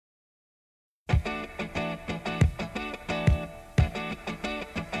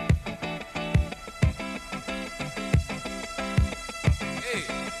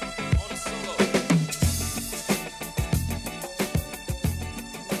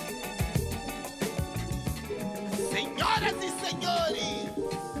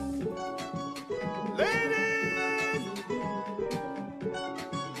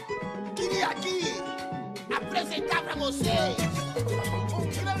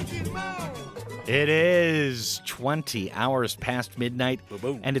It is 20 hours past midnight,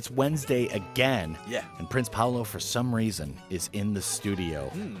 Boom. and it's Wednesday again. Yeah. And Prince Paolo, for some reason, is in the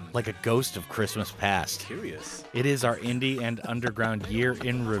studio, like a ghost of Christmas past. Curious. It is our Indie and Underground Year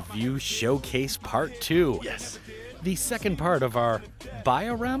in Review Showcase Part 2. Yes. The second part of our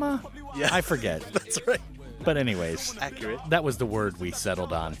Biorama? Yeah. I forget. That's right. But anyways, Accurate. that was the word we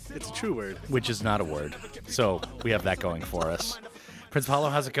settled on, It's a true word. which is not a word. So we have that going for us. Prince Paolo,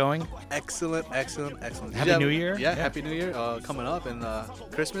 how's it going? Excellent. Did Happy you have- New Year? Yeah, Yeah. Happy New Year. Coming up. And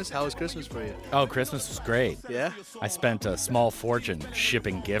Christmas. How was Christmas for you? Oh, Christmas was great. Yeah? I spent a small fortune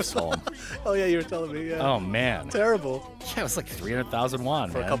shipping gifts home. Oh, yeah, you were telling me. Yeah. Oh, man. Terrible. Yeah, it was like 300,000 won,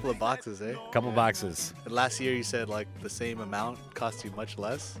 For man. a couple of boxes, eh? Couple boxes. And last year you said like the same amount cost you much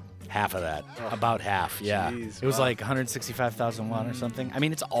less. Half of that. Oh, About half, yeah. jeez, It was wow. like 165,000 won or something. I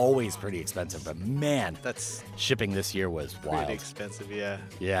mean, it's always pretty expensive, but man, That's shipping this year was pretty wild. expensive, yeah.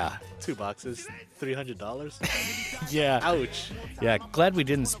 Yeah. 2 boxes, $300. Yeah. Ouch. Yeah. Glad we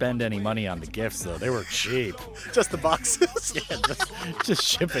didn't spend any money on the gifts, though. They were cheap. Just the boxes. Yeah, just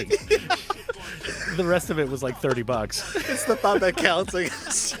shipping. The rest of it was like $30. It's the thought that counts, I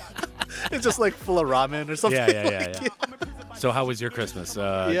guess. It's just like full of ramen or something. Yeah. So how was your Christmas?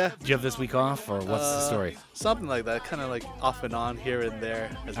 Yeah. Do you have this week off, or what's the story? Something like that, kind of like off and on here and there.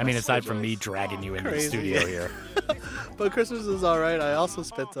 as I my mean, aside from me schedule's dragging you into the crazy. studio here. But Christmas was all right. I also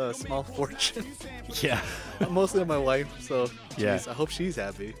spent a small fortune, Yeah. mostly on my wife. So, Yeah. geez, I hope she's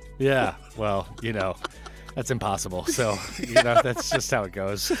happy. Yeah. Well, that's impossible. So, that's just how it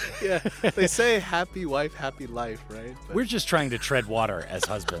goes. Yeah, they say happy wife, happy life, right? But We're just trying to tread water as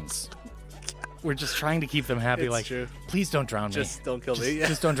husbands. We're just trying to keep them happy. It's like, true. please don't drown me. Just don't kill Just, me. Yeah.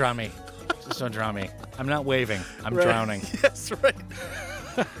 just don't drown me. Just don't drown me. I'm not waving. I'm Right. drowning. Yes, right.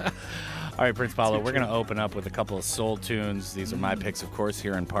 All right, Prince Paolo, we're going to open up with a couple of soul tunes. These are my picks, of course,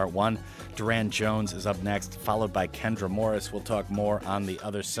 here in part one. Durand Jones is up next, followed by Kendra Morris. We'll talk more on the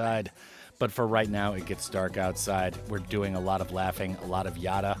other side. But for right now, it gets dark outside. We're doing a lot of laughing, a lot of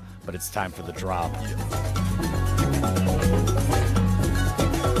yada, but it's time for the drop.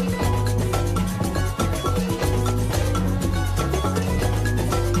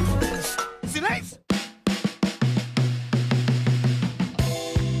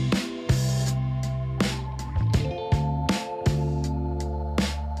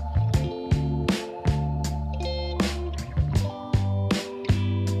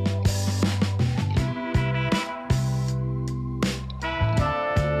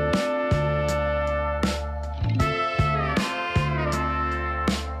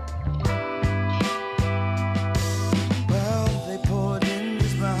 Well, they poured in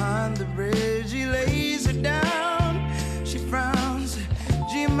just behind the bridge. He lays her down. She frowns.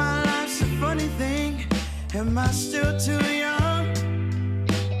 Gee, my life's a funny thing. Am I still too young?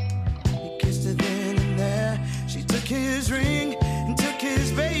 He kissed her then and there. She took his ring and took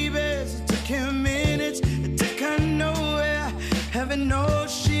his babies. It took him minutes. It took her nowhere. Heaven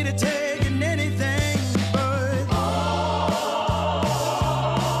knows she'd have taken anything. But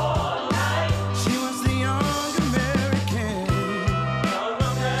she was the young American.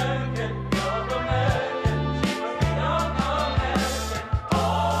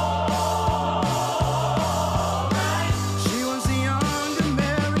 She was the young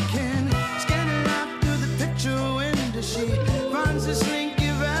American. Scanning life through the picture window. She finds a slinky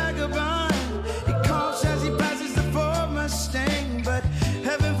vagabond. He coughs as he passes the Ford Mustang. But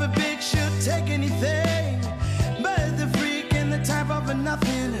heaven forbid she'll take anything. But the freak and the type of a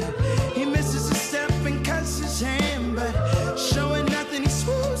nothing. He misses a step and cuts his hand. But showing nothing, he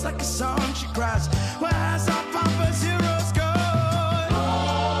swoons like a song. She cries, where has our Papa's heroes gone?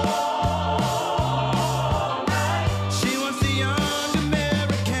 She was the young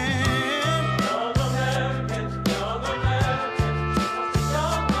American.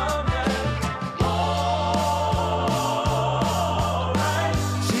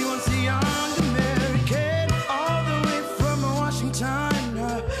 She was the young American, all the way from Washington.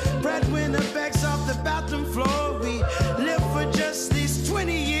 Breadwinner begs off the bathroom floor. We live for just these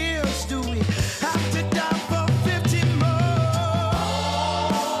 20 years. Do we have to die for 50 more?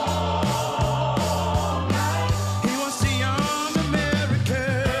 He was the young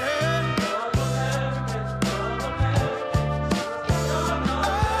American.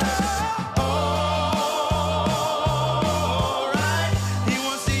 All right, he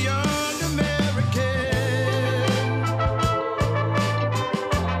was the young American.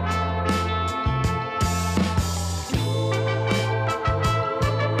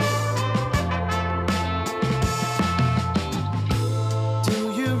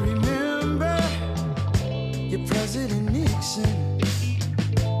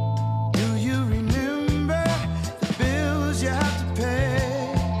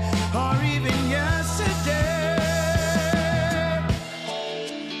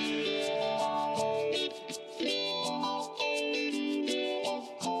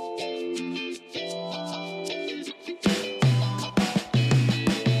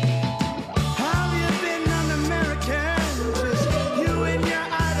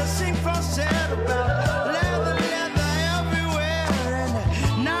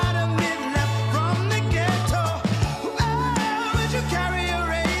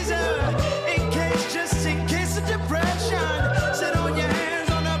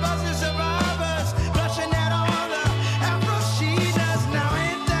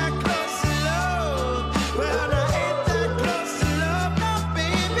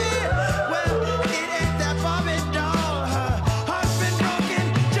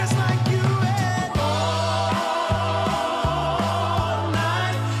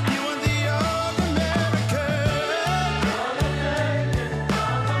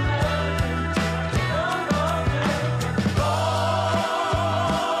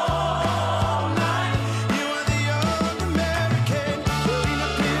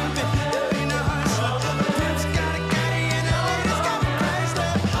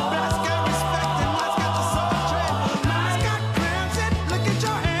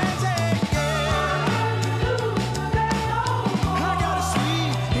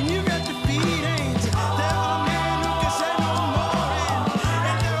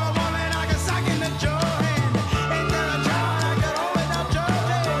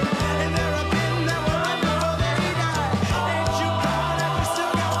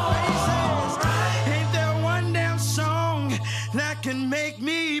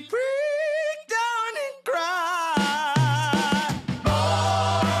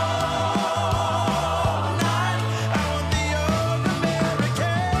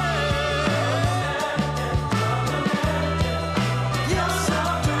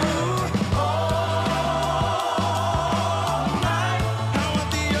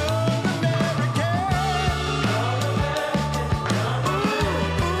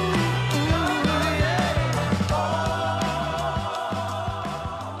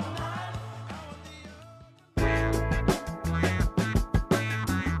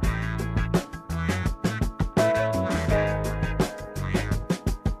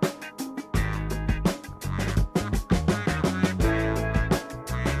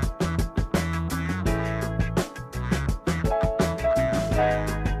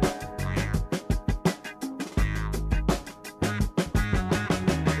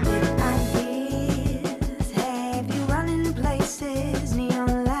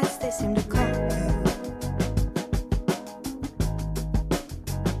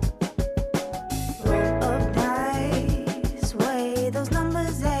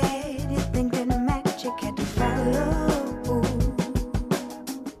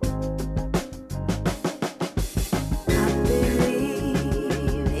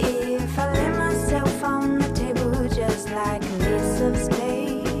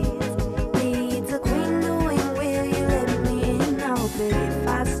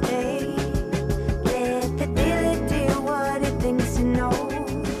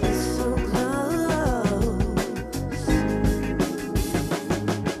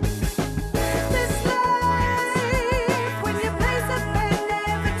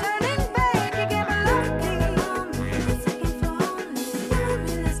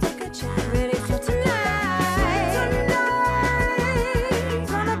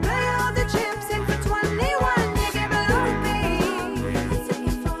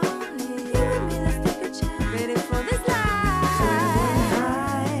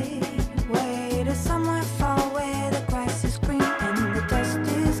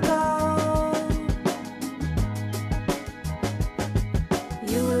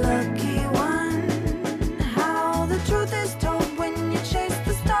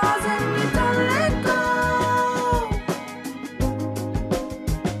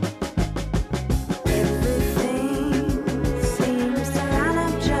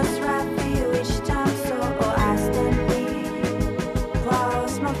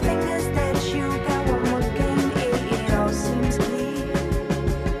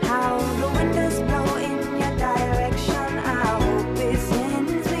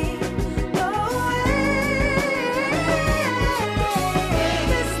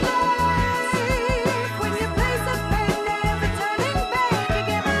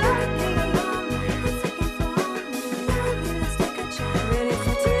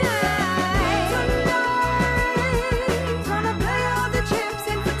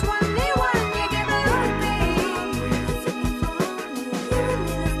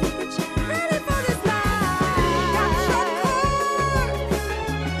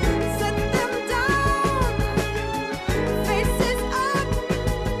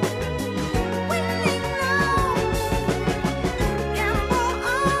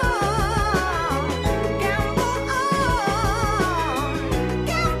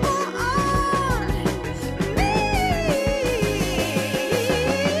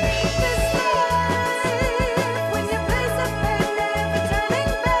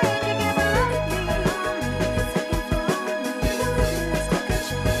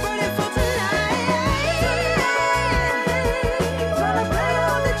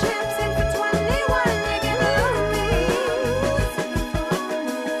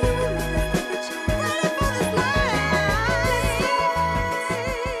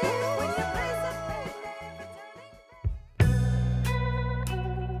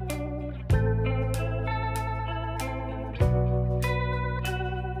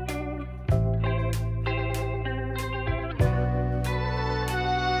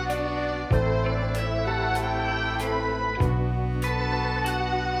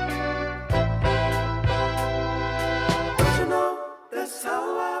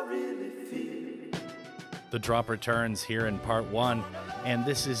 I really feel. The drop returns here in part 1, and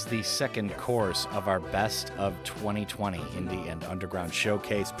this is the second course of our Best of 2020 Indie and Underground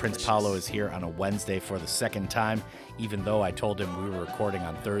Showcase. Prince Paolo is here on a Wednesday for the second time, even though I told him we were recording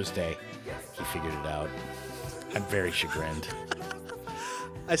on Thursday. He figured it out. I'm very chagrined.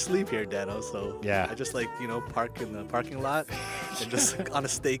 I sleep here, Danno, so Yeah. I just park in the parking lot and just on a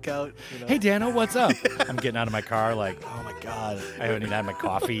stakeout. Hey, Danno, what's up? I'm getting out of my car like, oh my God, I haven't even had my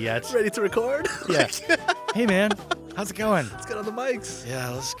coffee yet. Ready to record? Yeah. Hey, man, how's it going? Let's get on the mics. Yeah,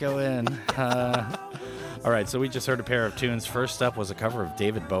 let's go in. All right, so we just heard a pair of tunes. First up was a cover of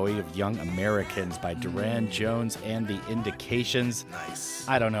David Bowie of Young Americans by Durand Jones and The Indications. Nice.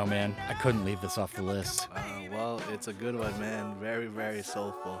 I don't know, man. I couldn't leave this off the list. Well, it's a good one, man. Very, very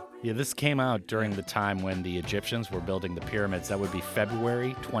soulful. Yeah, this came out during the time when the Egyptians were building the pyramids. That would be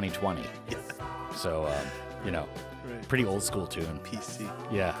February 2020. Yeah. So, Right. pretty old school tune. PC.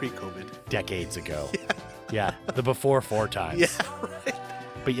 Yeah. Pre-COVID. Decades ago. Yeah, the before 4 times. Yeah, right.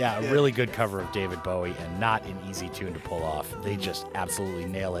 But yeah, a really good cover of David Bowie and not an easy tune to pull off. They just absolutely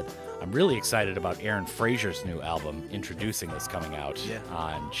nail it. I'm really excited about Aaron Fraser's new album, Introducing, is coming out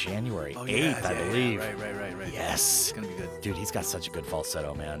on January 8th, I believe. Right. Yes. It's going to be good. Dude, he's got such a good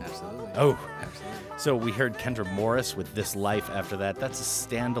falsetto, man. Absolutely. Oh. Absolutely. So we heard Kendra Morris with This Life after that. That's a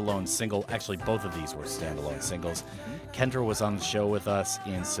standalone single. Actually, both of these were standalone singles. Kendra was on the show with us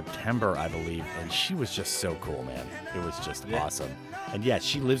in September, I believe, and she was just so cool, man. It was just awesome. And yeah,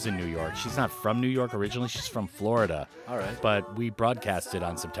 she lives in New York. She's not from New York originally. She's from Florida. All right. But we broadcasted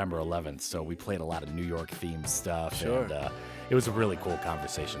on September 11th, so we played a lot of New York-themed stuff. Sure. And it was a really cool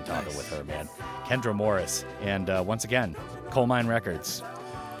conversation talking with her, man. Kendra Morris. And once again, Coal Mine Records.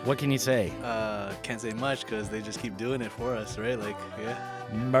 What can you say? Can't say much because they just keep doing it for us, right?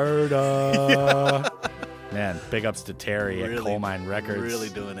 Murder. Man, big ups to Terry at Really, Coal Mine Records. really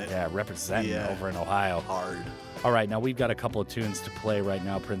doing it. Yeah, representing over in Ohio. Hard. All right, now we've got a couple of tunes to play right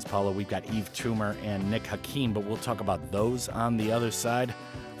now, Prince Paolo. We've got Yves Tumor and Nick Hakim, but we'll talk about those on the other side.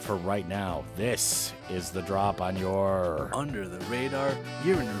 For right now, this is the drop on your Under the Radar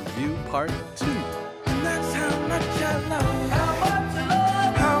Year in Review Part 2. And that's how much I love you.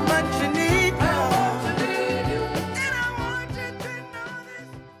 How much you need. And I want you to know this.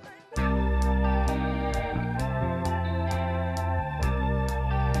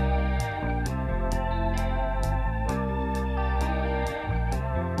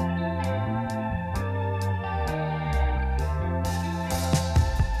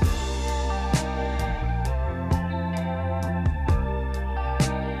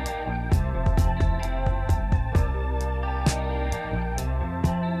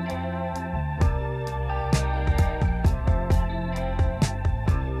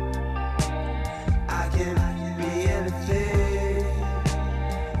 I can be anything.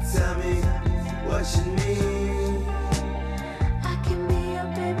 Tell me what you need. I can be your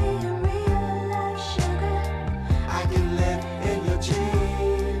baby in real life, sugar. I can live in your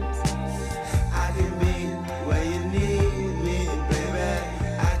dreams. I can be where you need me, baby.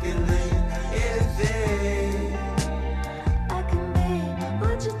 I can be anything. I can be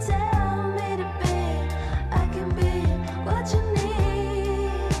what you tell me to be. I can be what you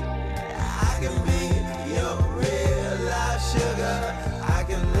need. I can be your real life sugar. I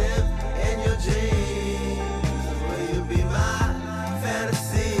can live in your dreams.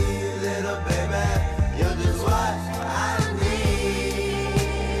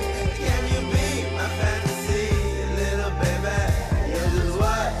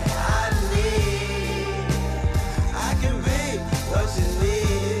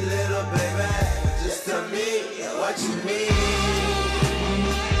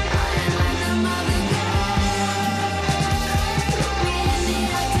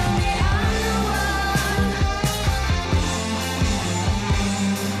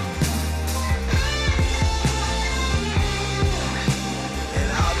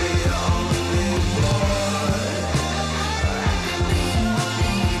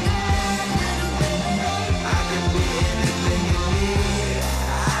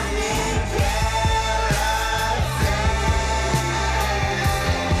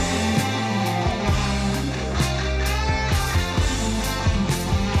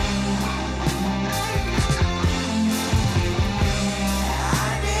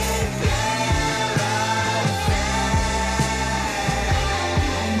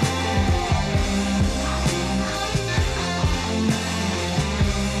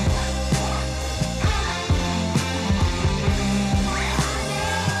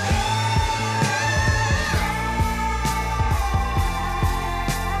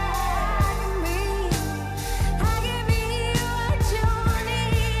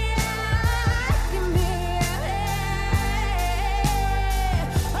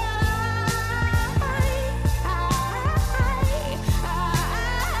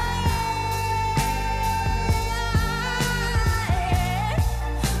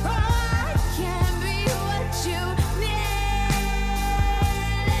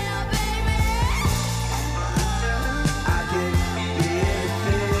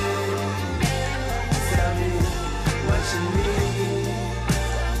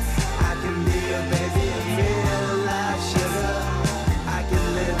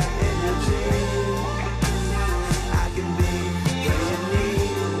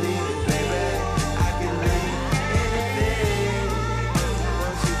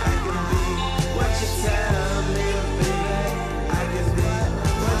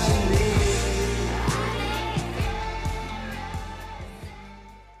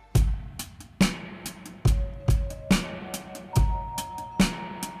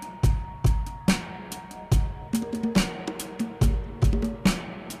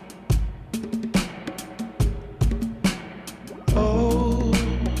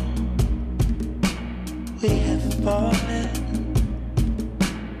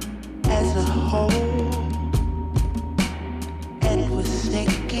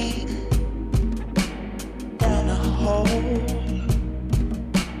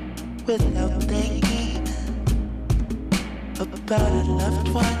 our loved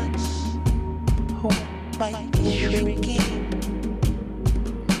ones who might be shrinking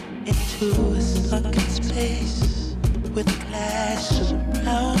into a sunken space with glass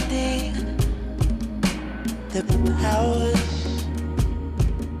surrounding the powers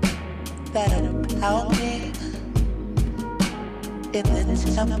that are pounding in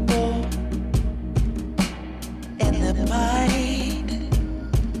the temple, in the mind.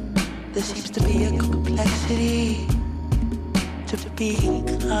 There seems to be a complexity to being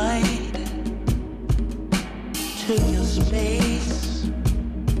kind to your space,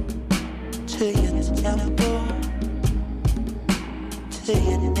 to your temple, to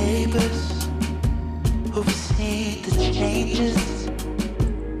your neighbors who've seen the changes.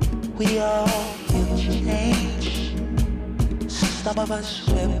 We all feel change. Some of us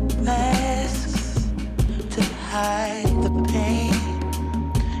wear masks to hide the pain,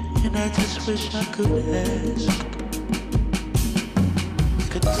 and I just wish I could ask.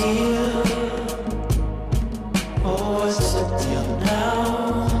 QADIR, oh, what's the deal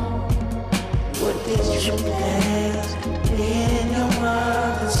now? What did you plant in your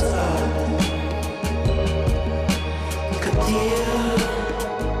mother's garden? QADIR,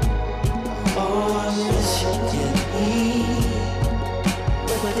 oh, yes you did me.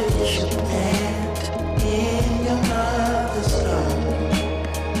 What did you plant in your mother's garden?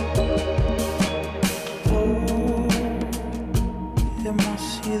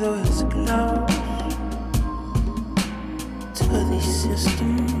 Those clouds to these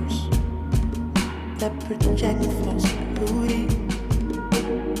systems that project false beauty,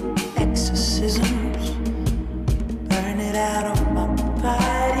 exorcisms, burn it out of my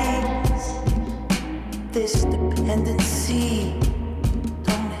body. This dependency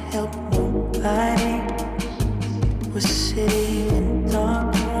don't help nobody. We're sitting in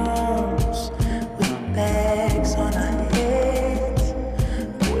dark rooms with bags on our heads,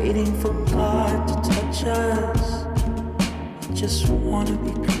 waiting for God to touch us. We just wanna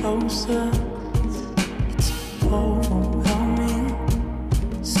be closer. It's overwhelming.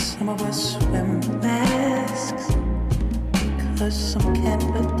 Some of us wear masks because some can't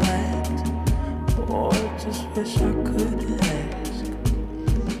adapt. Oh, I just wish I could ask.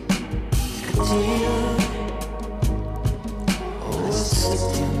 QADIR, oh, what's it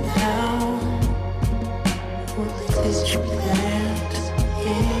do now? What did you plant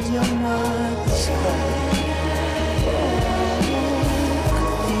in your mother's garden?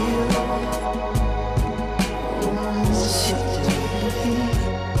 What's it doing?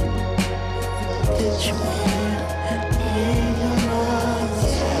 What did you plant in your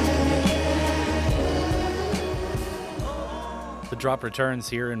mother's garden? The drop returns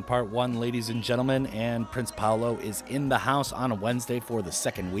here in part one, ladies and gentlemen, and Prince Paolo is in the house on a Wednesday for the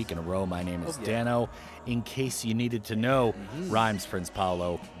second week in a row. My name is Danno. In case you needed to know, rhymes, Prince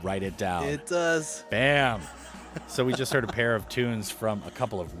Paolo, write it down. It does. Bam. So we just heard a pair of tunes from a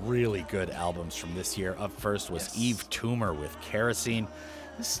couple of really good albums from this year. Up first was Yves Tumor with Kerosene.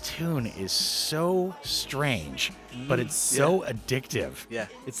 This tune is so strange, but it's so addictive. Yeah.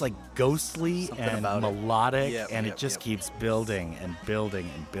 It's like ghostly Something and about it. melodic, Yep, and yep, it just yep. keeps building and building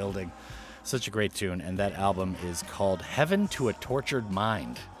and building. Such a great tune, and that album is called Heaven to a Tortured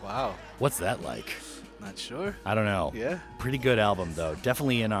Mind. Wow. What's that like? Not sure. I don't know. Yeah. Pretty good album, though.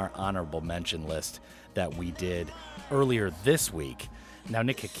 Definitely in our honorable mention list that we did earlier this week. Now,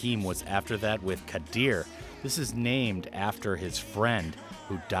 Nick Hakim was after that with QADIR. This is named after his friend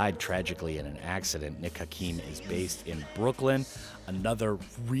who died tragically in an accident. Nick Hakim is based in Brooklyn. Another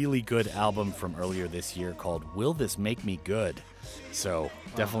really good album from earlier this year called Will This Make Me Good? So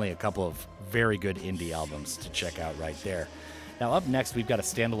definitely a couple of very good indie albums to check out right there. Now up next, we've got a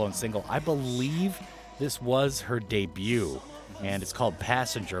standalone single. I believe this was her debut, and it's called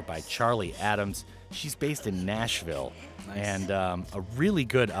Passenger by Charli Adams. She's based in Nashville. Nice. And a really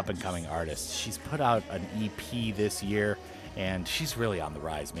good up-and-coming artist. She's put out an EP this year, and she's really on the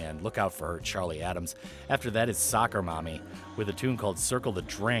rise, man. Look out for her, Charli Adams. After that is Soccer Mommy with a tune called Circle the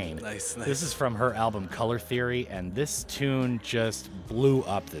Drain. Nice. This is from her album Color Theory, and this tune just blew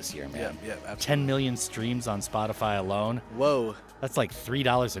up this year, man. Yeah, absolutely. 10 million streams on Spotify alone. Whoa. That's like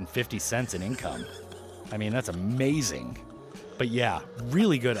 $3.50 in income. I mean, that's amazing. But yeah,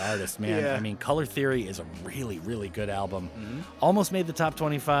 really good artist, man. Yeah. I mean, Color Theory is a really, really good album. Almost made the top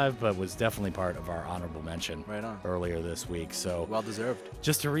 25, but was definitely part of our honorable mention Right on. earlier this week. So Well deserved.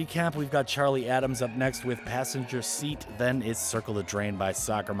 just to recap, we've got Charli Adams up next with Passenger Seat. Then it's Circle the Drain by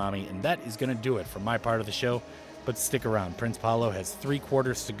Soccer Mommy. And that is going to do it for my part of the show. But stick around. Prince Paolo has 3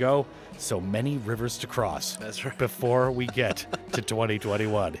 quarters to go. So many rivers to cross. That's right. Before we get to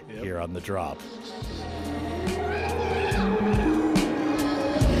 2021 here on The Drop.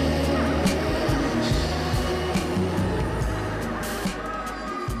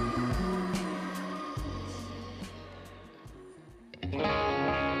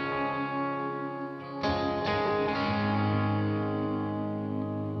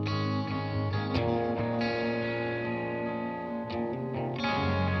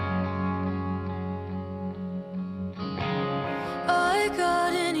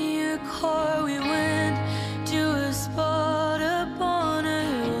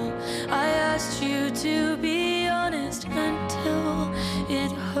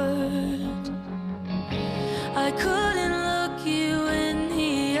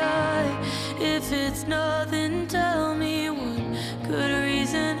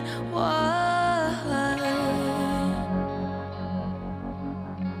 why.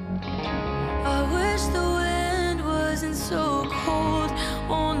 I wish the wind wasn't so cold,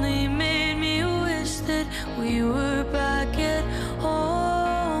 only made me wish that we were back at home.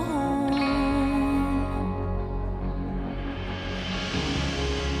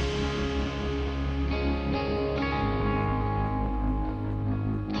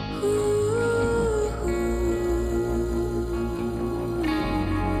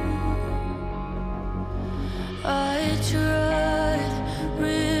 I tried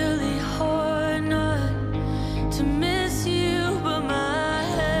really hard not to miss you, but my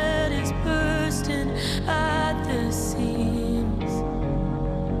head is bursting at the seams.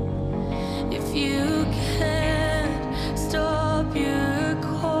 If you can't stop your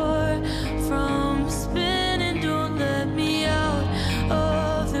car from spinning, don't let me out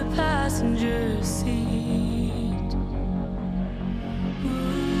of the passenger seat.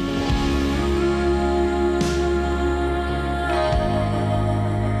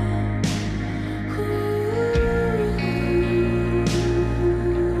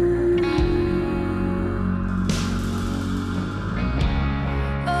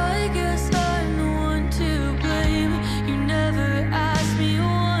 I guess I'm the one to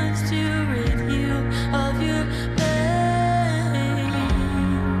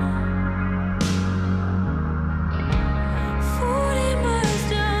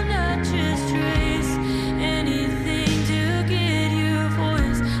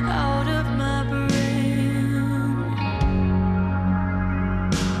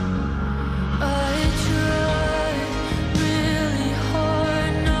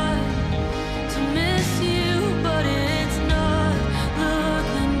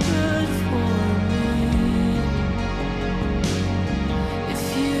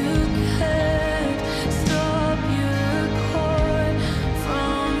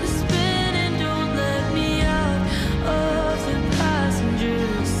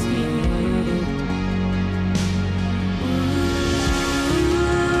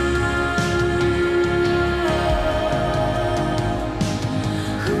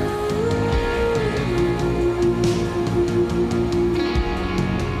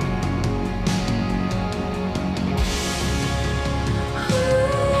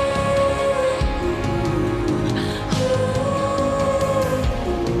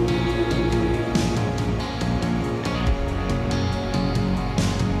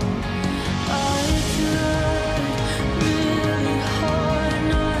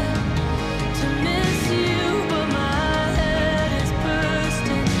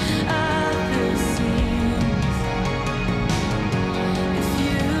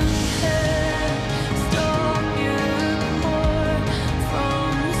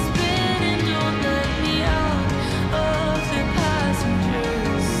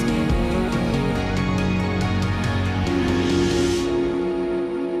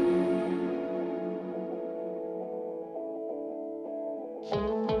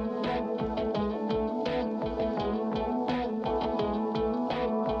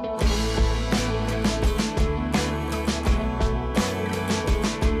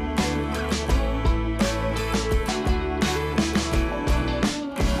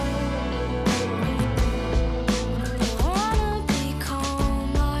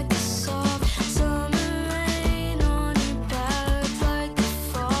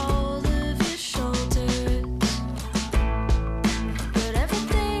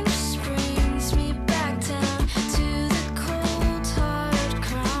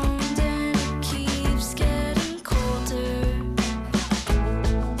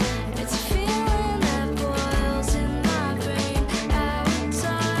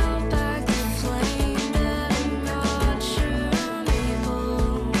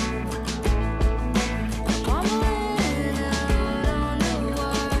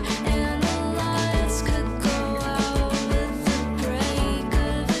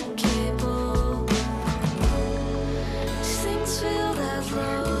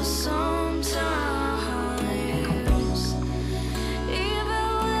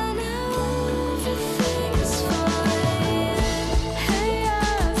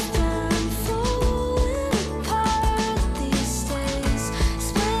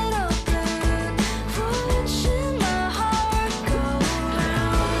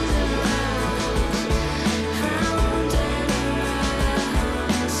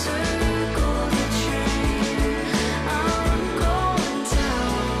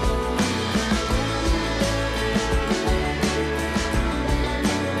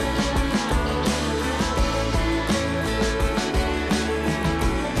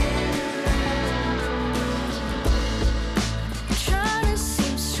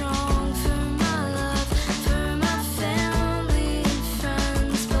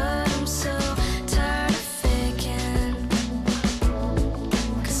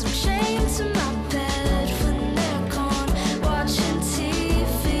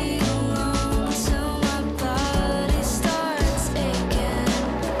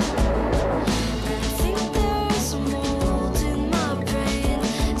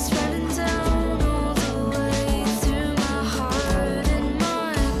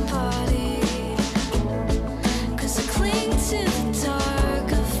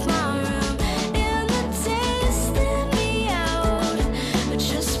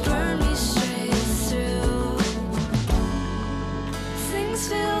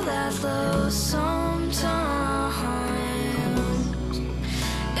feel that low sometimes,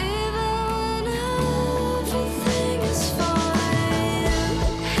 even when everything is fine.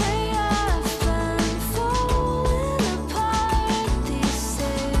 Hey, I've been falling apart these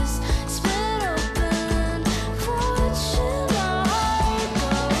days, split open, watching my heart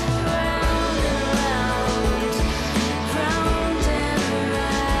go round and round, round and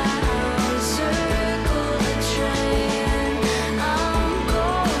round, circle the train, I'm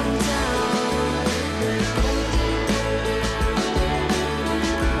going down.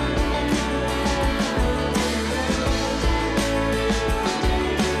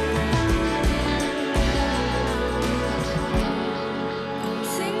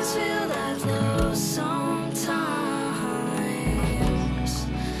 Things feel that low sometimes,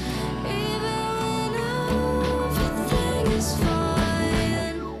 even when everything is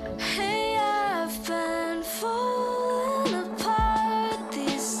fine. Hey, I've been falling apart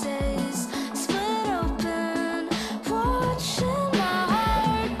these days, split open, watching my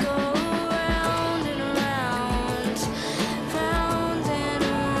heart go round and round, round and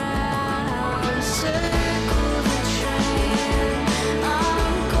round, circle the train,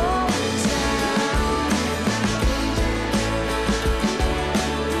 I'm going down. Round and round,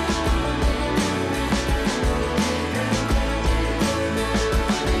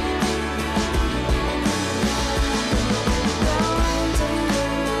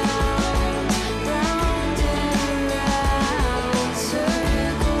 round and round,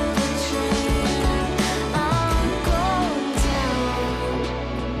 circle the train, I'm going down.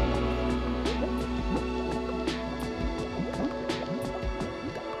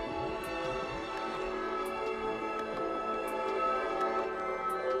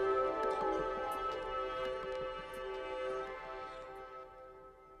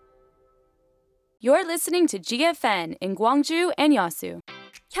 You're listening to GFN in Gwangju and Yeosu.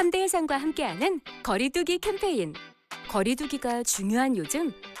 현대해상과 함께하는 거리두기 캠페인. 거리두기가 중요한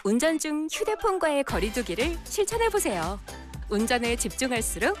요즘, 운전 중 휴대폰과의 거리두기를 실천해보세요. 운전에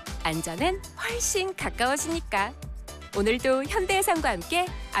집중할수록 안전은 훨씬 가까워지니까. 오늘도 현대해상과 함께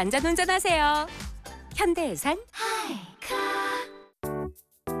안전운전하세요. 현대해상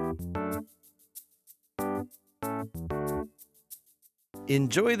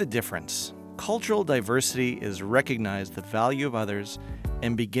Enjoy the difference. Cultural diversity is recognizing the value of others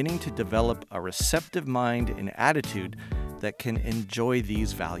and beginning to develop a receptive mind and attitude that can enjoy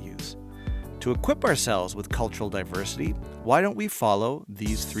these values. To equip ourselves with cultural diversity, why don't we follow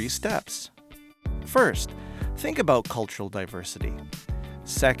these 3 steps? First, think about cultural diversity.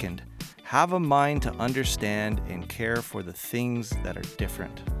 Second, have a mind to understand and care for the things that are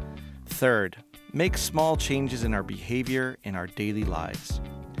different. Third, make small changes in our behavior in our daily lives.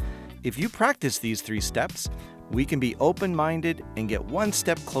 If you practice these 3 steps, we can be open-minded and get one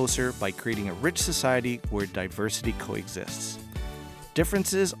step closer by creating a rich society where diversity coexists.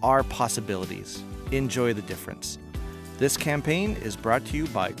 Differences are possibilities. Enjoy the difference. This campaign is brought to you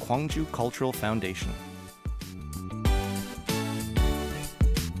by Gwangju Cultural Foundation.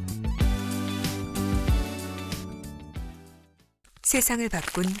 세상을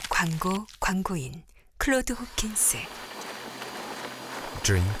바꾼 광고인 클로드 호킨스.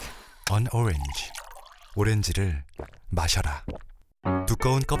 Drink an orange. 오렌지를 마셔라.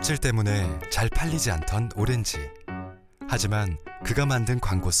 두꺼운 껍질 때문에 잘 팔리지 않던 오렌지. 하지만 그가 만든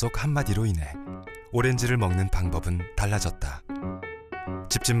광고 속 한마디로 인해 오렌지를 먹는 방법은 달라졌다.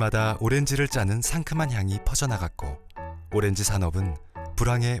 집집마다 오렌지를 짜는 상큼한 향이 퍼져나갔고 오렌지 산업은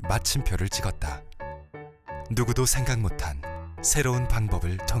불황의 마침표를 찍었다. 누구도 생각 못한 새로운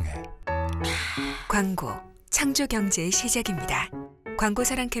방법을 통해 광고, 창조 경제의 시작입니다. 광고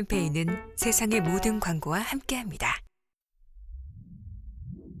사랑 캠페인은 세상의 모든 광고와 함께합니다.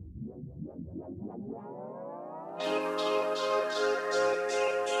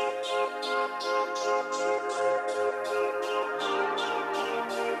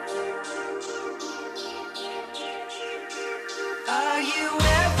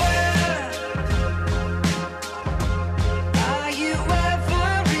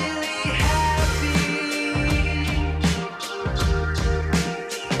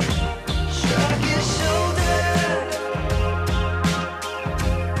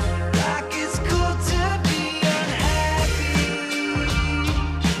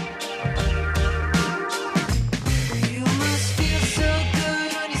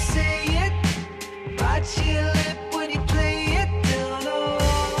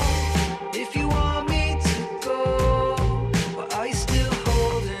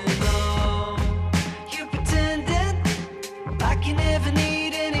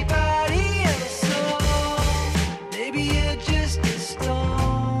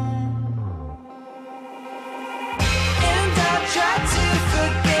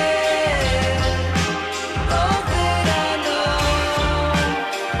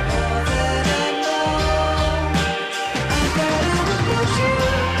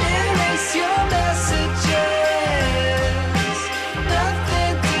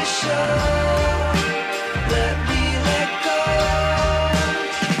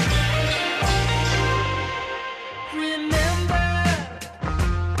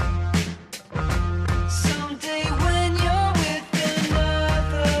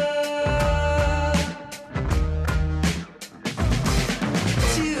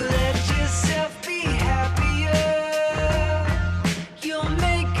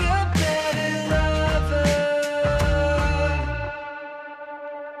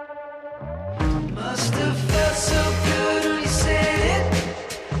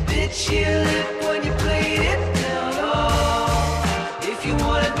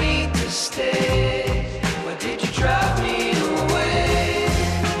 stay? Why did you drive me away?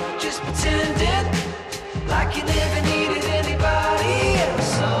 Just pretending like you never needed anybody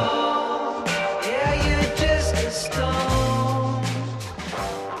else. Oh, yeah, you're just a stone.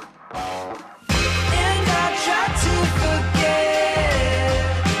 And I try to forget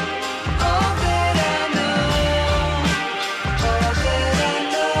all that I know, all that I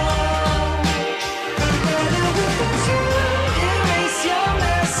know. But I want to erase your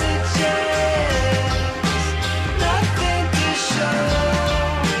messages, nothing to show.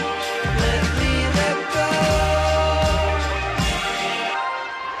 Let me let go.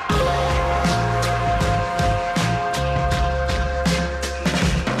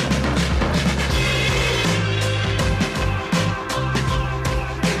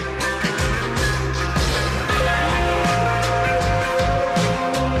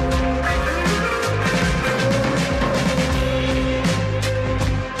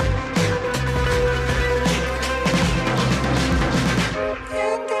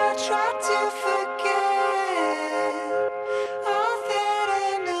 And I try to forget all that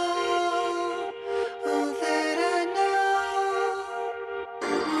I know, all that I know.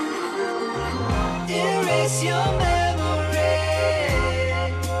 Erase your memory,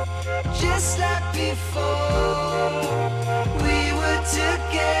 just like before we were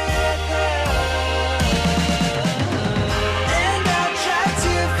together. And I try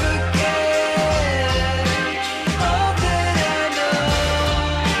to forget all that I know,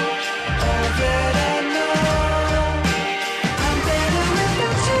 all that I know. I'm better with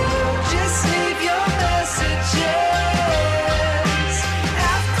you too. Just leave your messages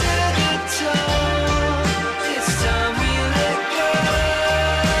after the tone. It's time we let go.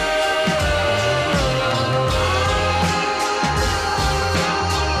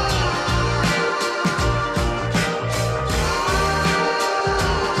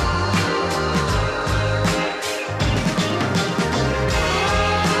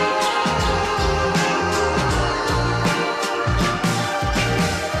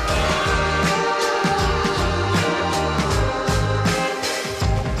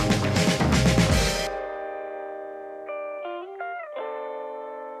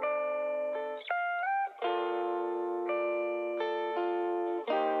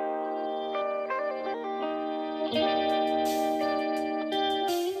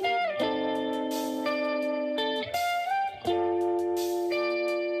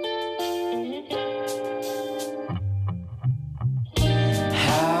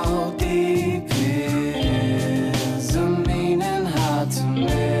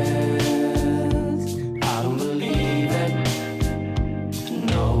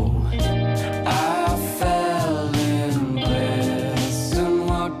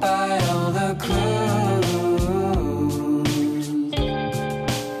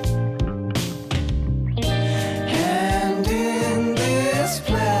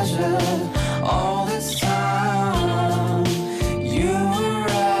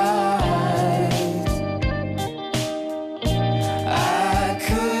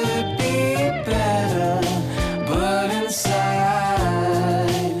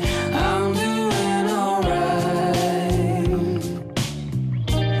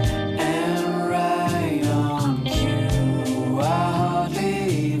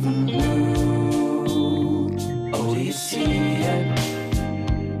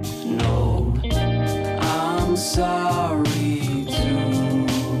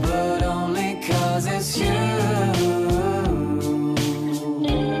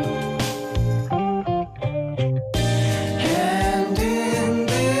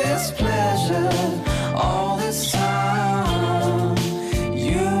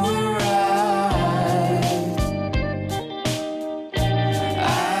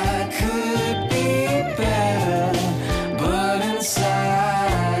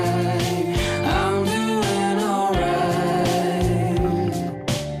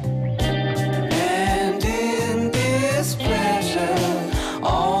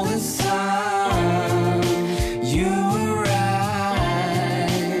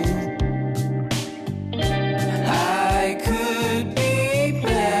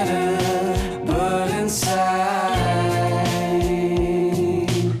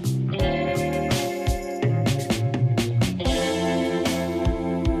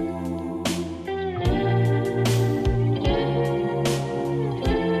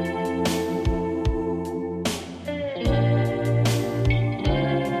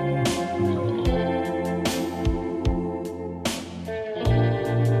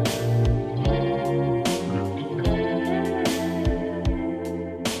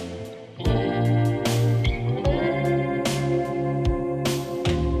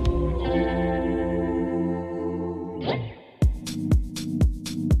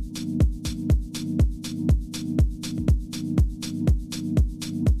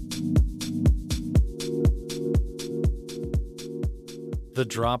 The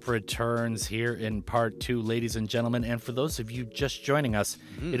Drop returns here in part 2, ladies and gentlemen. And for those of you just joining us,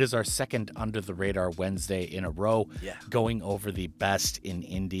 it is our second Under the Radar Wednesday in a row, going over the best in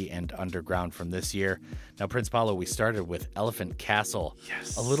indie and underground from this year. Now, Prince Paolo, we started with Elephant Castle.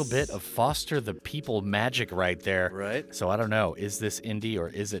 Yes. A little bit of Foster the People magic right there. Right. So I don't know, is this indie or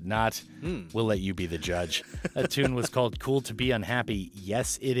is it not? We'll let you be the judge. That tune was called Cool to Be Unhappy.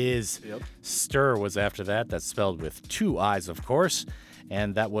 Yes, it is. Yep. STIIR was after that. That's spelled with 2 I's, of course.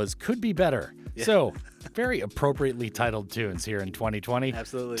 And that was Could Be Better. Yeah. So, very appropriately titled tunes here in 2020.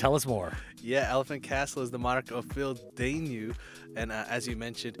 Absolutely. Tell us more. Yeah, Elephant Castle is the monarch of Phil Dainu. And as you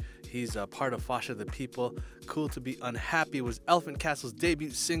mentioned, he's a part of Foster the People. Cool to Be Unhappy was Elephant Castle's debut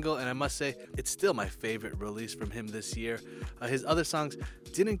single, and I must say, it's still my favorite release from him this year. His other songs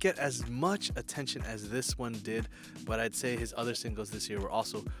didn't get as much attention as this one did, but I'd say his other singles this year were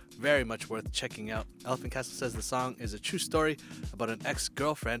also very much worth checking out. Elephant Castle says the song is a true story about an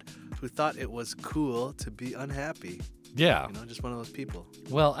ex-girlfriend who thought it was cool to be unhappy. Yeah. You know, just one of those people.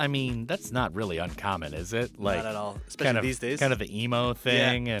 Well, I mean, that's not really uncommon, is it? Not at all, especially these days. Kind of the emo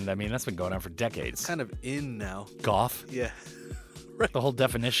thing, and I mean, that's been going on for decades. It's kind of in now. Goth? Yeah. Right. The whole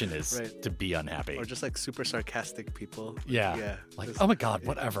definition is to be unhappy. Or just like super sarcastic people. Yeah. Yeah. Like, oh my God,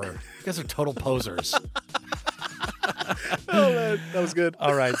 whatever. You guys are total posers. Oh, man. That was good.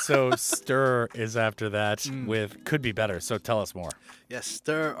 All right. So STIIR is after that with Could Be Better. So tell us more. Yes,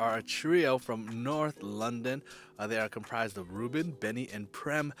 STIIR are a trio from North London. They are comprised of Ruben, Benny, and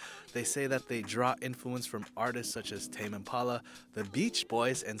Prem. They say that they draw influence from artists such as Tame Impala, the Beach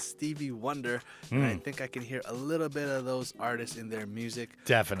Boys, and Stevie Wonder. And I think I can hear a little bit of those artists in their music.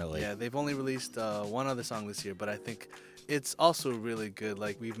 Definitely. Yeah, they've only released one other song this year, but I think it's also really good.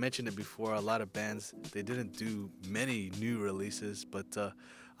 Like we've mentioned it before, a lot of bands, they didn't do many new releases, but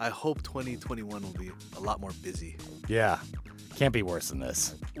I hope 2021 will be a lot more busy. Yeah. Can't be worse than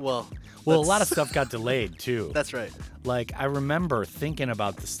this. Well, a lot of stuff got delayed, too. That's right. Like, I remember thinking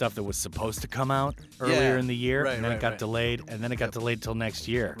about the stuff that was supposed to come out earlier in the year, and then it got delayed, and then it got delayed till next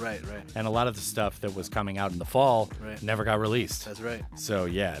year. Right. And a lot of the stuff that was coming out in the fall never got released. That's right. So,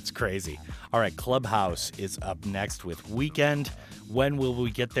 yeah, it's crazy. All right, Clubhouse is up next with Weekend. When will we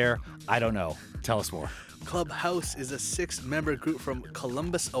get there? I don't know. Tell us more. Clubhouse is a 6-member group from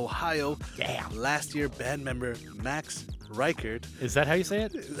Columbus, Ohio. Yeah. Last year, band member Max Reichert. Is that how you say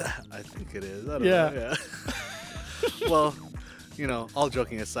it? I think it is. I don't know. Yeah. Well, you know, all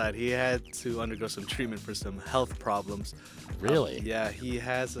joking aside, he had to undergo some treatment for some health problems. Really? Yeah, he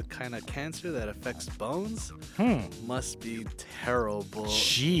has a kind of cancer that affects bones. Must be terrible.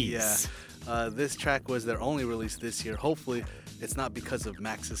 Jeez. Yeah. This track was their only release this year. Hopefully, it's not because of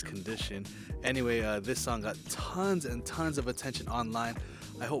Max's condition. Anyway, this song got tons and tons of attention online.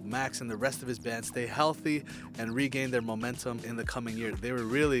 I hope Max and the rest of his band stay healthy and regain their momentum in the coming year. They were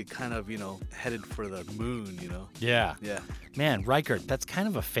really kind of, headed for the moon, Yeah. Yeah. Man, Reichert, that's kind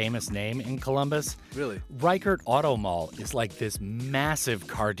of a famous name in Columbus. Really? Reichert Auto Mall is like this massive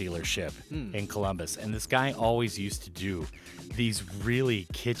car dealership in Columbus. And this guy always used to do these really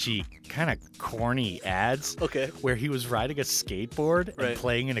kitschy, kind of corny ads. Okay. Where he was riding a skateboard and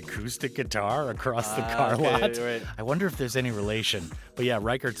playing an acoustic guitar across the car lot. Right. I wonder if there's any relation. But yeah,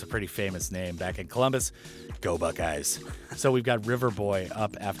 Reichert's a pretty famous name back in Columbus. Go Buckeyes. So we've got River Boy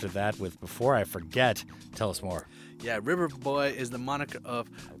up after that with Before I Forget. Tell us more. Yeah, River Boy is the moniker of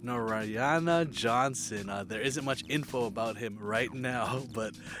Narayana Johnson. There isn't much info about him right now,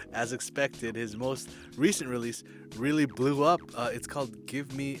 but as expected, his most recent release really blew up. It's called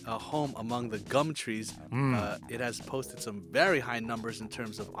Give Me a Home Among the Gum Trees. It has posted some very high numbers in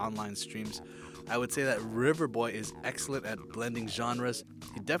terms of online streams. I would say that River Boy is excellent at blending genres.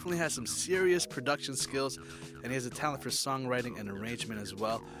 He definitely has some serious production skills, and he has a talent for songwriting and arrangement as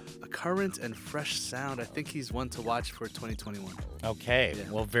well. A current and fresh sound. I think he's one to watch for 2021. Okay,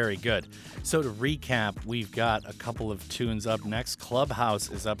 well, very good. So to recap, we've got a couple of tunes up next. Clubhouse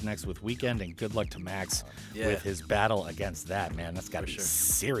is up next with Weekend, and good luck to Max with his battle against that, man. That's got to be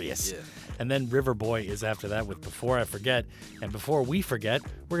serious. Yeah. And then River Boy is after that with Before I Forget. And before we forget,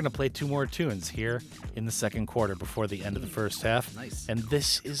 we're going to play 2 more tunes here in the second quarter before the end of the first half. Nice. And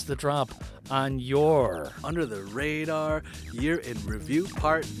this is the drop on your Under the Radar Year in Review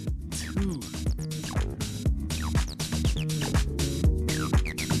Part 2.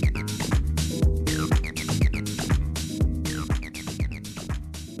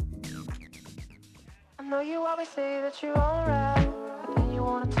 I know you always say that you're alright, but then you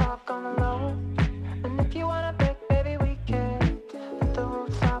wanna talk on the low. And if you wanna break, baby, we can hit the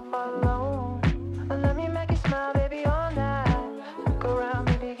rooftop alone. And let me make you smile, baby, all night. Go around,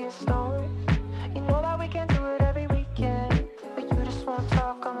 maybe get stoned. You know that we can do it every weekend, but you just want to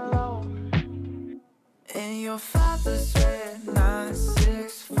your father's red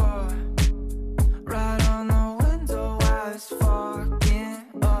 964 right on the window while it's fogging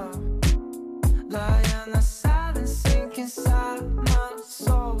up. Lie in the silence, sink inside my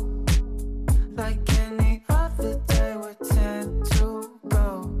soul. Like any other day we tend to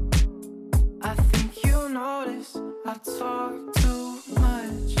go. I think you notice I talk too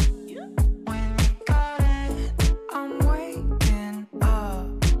much. When you got it, I'm waking up.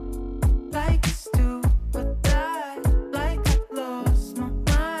 Like a stupid dad, like I lost my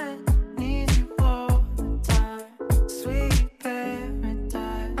mind. Need you all the time, sweet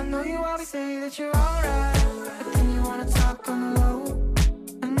paradise. I know you always say that you're alright, but then you wanna talk on the low.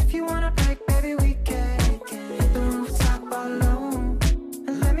 And if you wanna break, baby, we can hit the rooftop alone.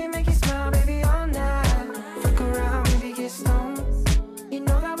 And let me make you smile, baby, all night. Fuck around, maybe get stoned. You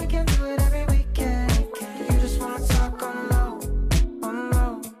know that we can do it every weekend. You just wanna talk on the low, on the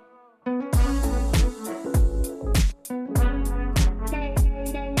low.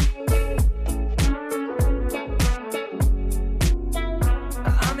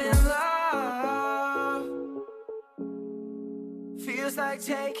 I'm in love. Feels like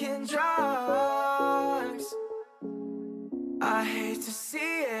taking drugs. I hate to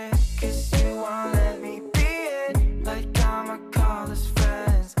see it, 'cause you won't let me be it. Like I'ma call us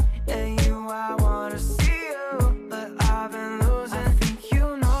friends. And you, I wanna see you, but I've been losing. I think you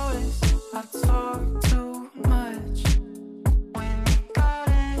notice I talk too much. When you got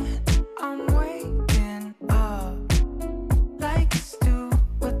it, I'm waking up. Like a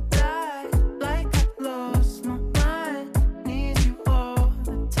stupid dad, like I lost my mind. Need you all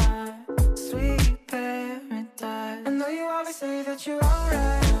the time, sweet paradise. I know you always say that you're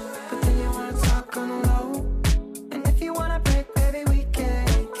alright, but then you wanna talk on the low. And if you wanna break, baby, we can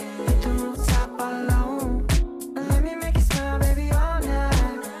hit the rooftop alone. And let me make you smile, baby, all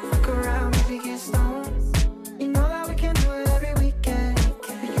night. Fuck around, maybe get stoned. You know that we can do it every weekend.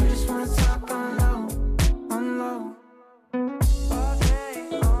 But you just wanna talk on low, on low. All day,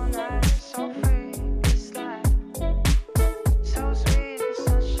 all night, so free, it's like so sweet, it's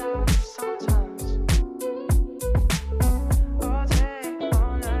sunshine sometimes. All day,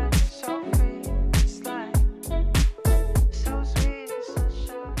 all night, so free, it's like so sweet, it's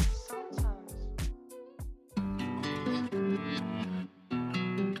sunshine sometimes.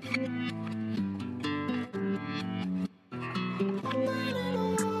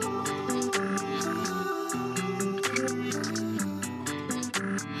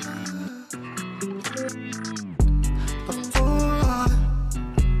 Before I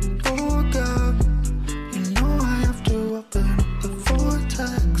forget, you know I have to open up the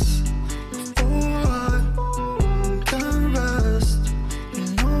vortex. Before I can rest, you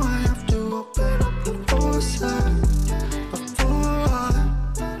know I have to open up the foresight. Before I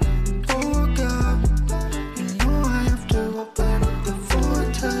forget, you know I have to open up the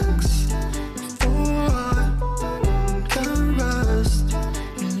vortex. Before I can rest,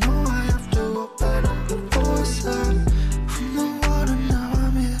 you know I have to open up the foresight. From the water, now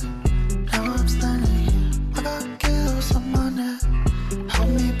I'm here. Now I'm standing here. I got gills on my neck. Help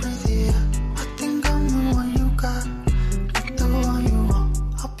me breathe the air. I think I'm the one you got, not the one you want.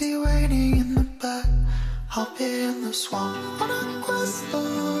 I'll be waiting in the back. I'll be in the swamp. On a quest,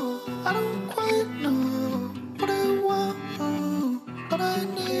 though, I don't quite know what I want, but I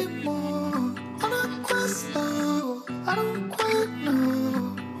need more. On a quest, though, I don't quite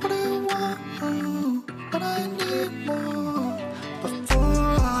know what I want, but I need more.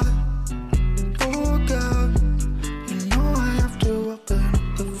 Before I forget, you know I have to open up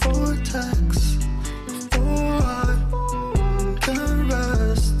the vortex. Before I can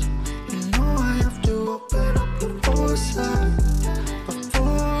rest, you know I have to open up the foresight.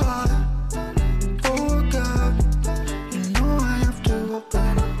 Before I forget, you know I have to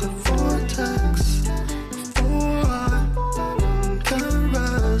open up the vortex. Before I can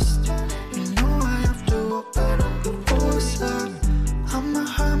rest, you know I have to open up the foresight. I'm a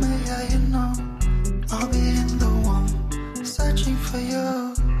hermit, yeah, you know. I'll be in the womb, searching for you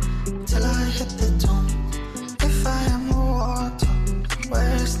till I hit the tomb. If I am the water,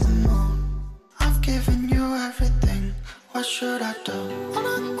 where's the moon? I've given you everything, what should I do? On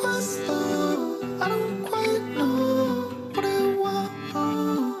a quest, though, I don't quite know what I want,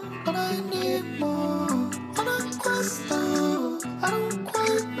 but I need more. On a quest, though, I don't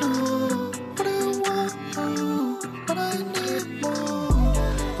quite know what I want, but I need more.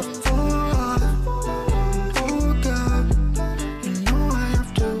 Before I forget, you know I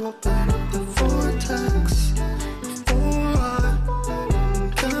have to open up the vortex. Before I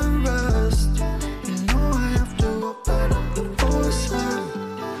can rest, you know I have to open up the foresight.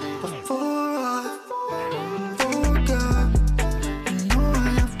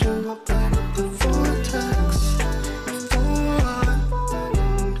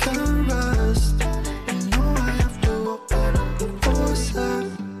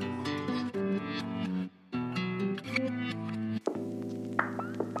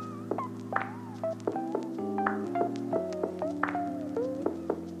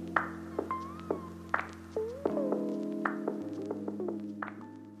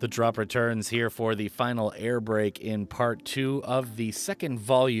 The drop returns here for the final air break in part 2 of the second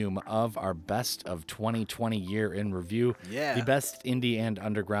volume of our Best of 2020 year in review. Yeah. The best indie and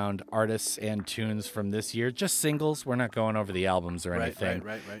underground artists and tunes from this year. Just singles. We're not going over the albums or anything.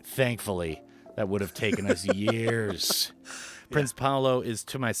 Right. Thankfully, that would have taken us years. Prince Paolo is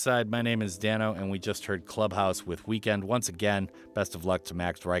to my side. My name is Danno, and we just heard Clubhouse with Weekend. Once again, best of luck to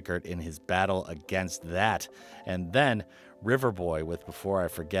Max Reichert in his battle against that. And then Riverboy with Before I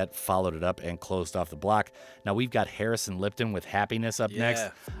Forget followed it up and closed off the block. Now we've got Harrison Lipton with Happiness up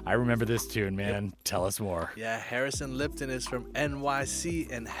next. I remember this tune, man. Yep. Tell us more. Yeah, Harrison Lipton is from NYC,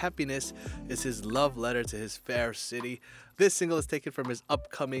 and Happiness is his love letter to his fair city. This single is taken from his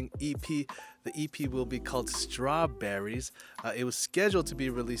upcoming EP. The EP will be called Strawberries. It was scheduled to be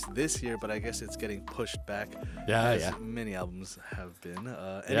released this year, but I guess it's getting pushed back. Yeah. Many albums have been.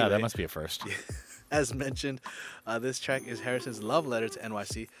 Anyway, yeah, that must be a first. As mentioned, this track is Harrison's love letter to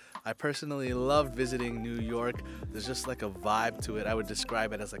NYC. I personally loved visiting New York. There's just like a vibe to it. I would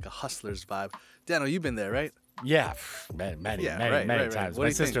describe it as like a hustler's vibe. Danno, you've been there, right? Yeah, many times. My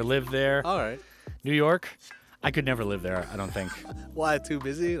sister lived there. All right. New York, I could never live there, I don't think. Why? Too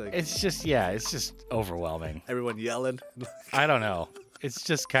busy? It's just overwhelming. Everyone yelling. I don't know. It's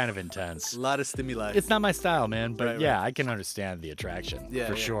just kind of intense. A lot of stimuli. It's not my style, man, but I can understand the attraction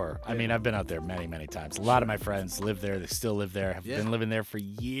for sure. Yeah. I mean, I've been out there many, many times. A lot of my friends live there. They still live there. Have been living there for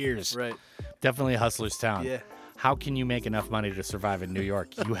years. Right. Definitely a hustler's town. Yeah. How can you make enough money to survive in New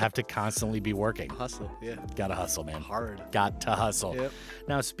York? You have to constantly be working. Hustle, yeah. Gotta hustle, man. Hard. Got to hustle. Yep.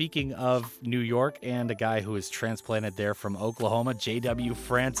 Now, speaking of New York and a guy who is transplanted there from Oklahoma, J.W.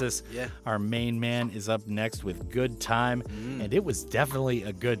 Francis, our main man, is up next with Good Time. And it was definitely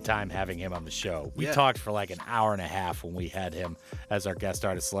a good time having him on the show. We talked for like an hour and a half when we had him as our guest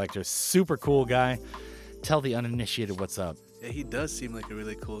artist selector. Super cool guy. Tell the uninitiated what's up. Yeah, he does seem like a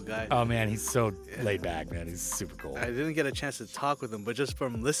really cool guy. Oh, man, he's so laid back, man. He's super cool. I didn't get a chance to talk with him, but just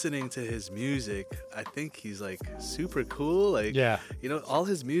from listening to his music, I think he's like super cool. Like, you know, all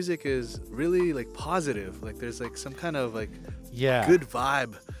his music is really like positive. Like, there's like some kind of like good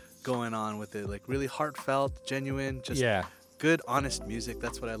vibe going on with it. Like, really heartfelt, genuine, just good, honest music.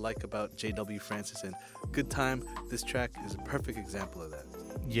 That's what I like about J.W. Francis. And Good Time, this track is a perfect example of that.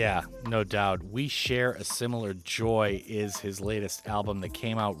 Yeah, no doubt. We Share a Similar Joy is his latest album that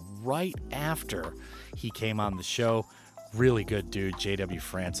came out right after he came on the show. Really good dude, J.W.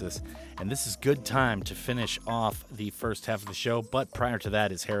 Francis. And this is Good Time to finish off the first half of the show. But prior to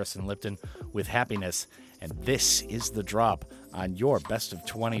that is Harrison Lipton with Happiness. And this is the drop on your Best of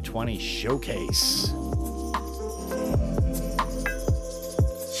 2020 showcase.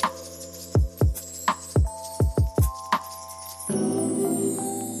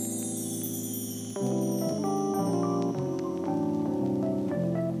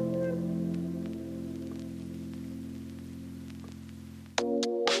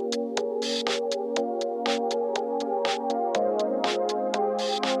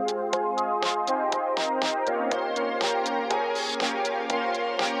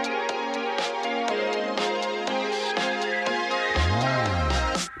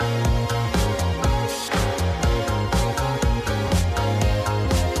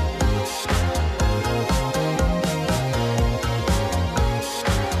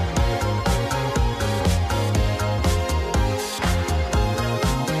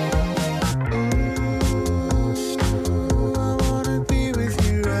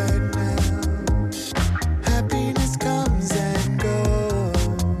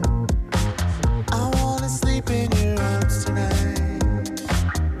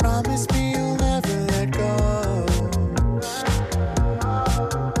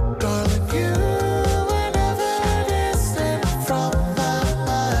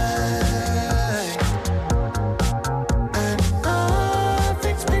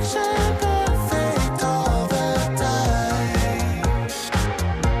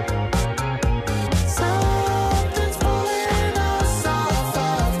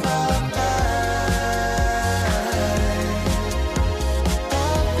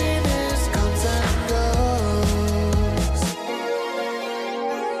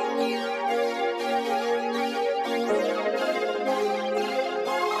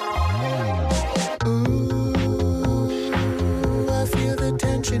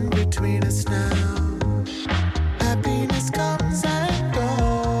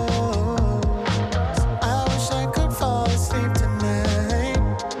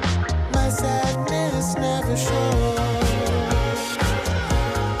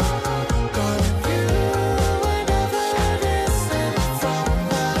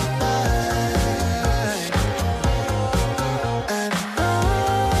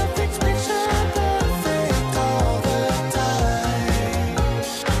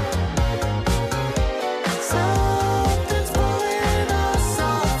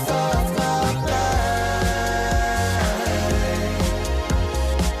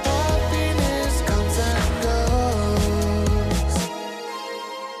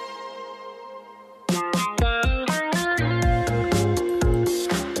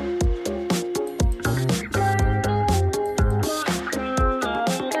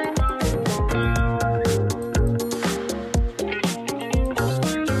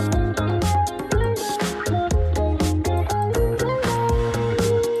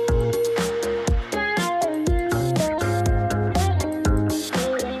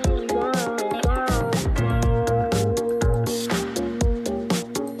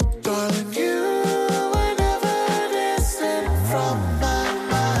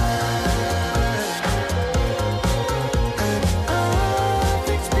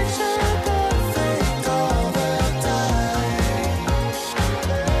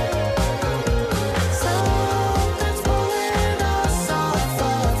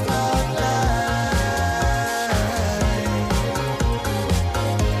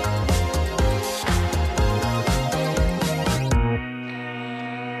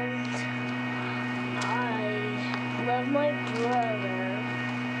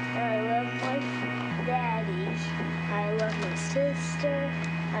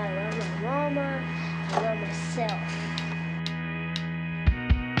 love myself.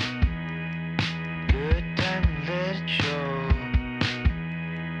 Good time to let it show.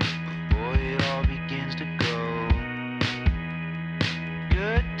 Before it all begins to go.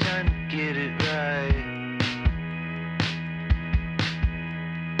 Good time to get it right.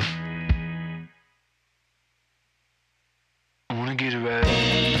 I wanna get it right.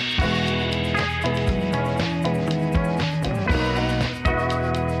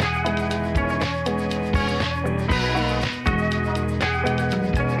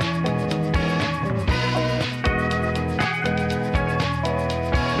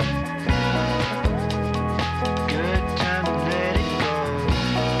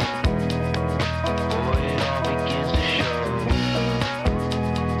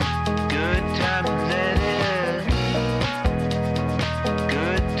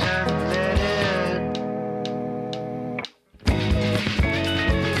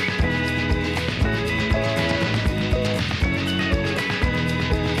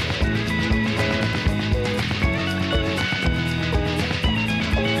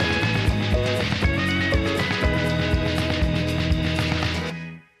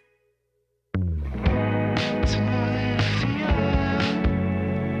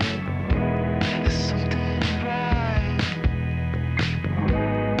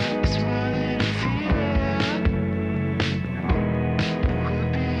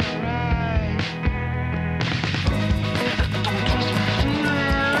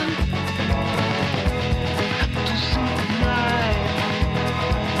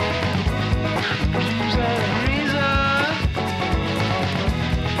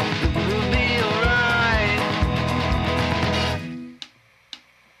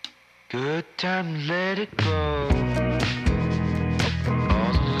 Good time to let it go.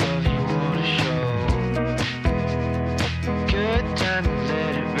 All the love you wanna show. Good time to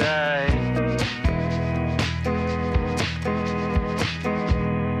let it ride.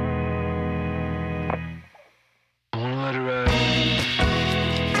 I wanna let it ride.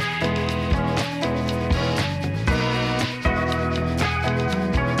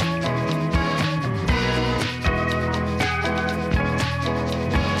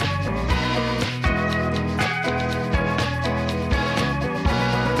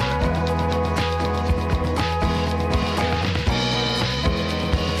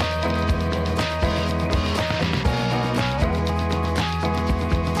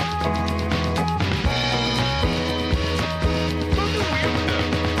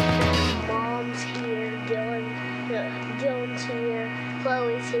 Mom's here, Dylan's here,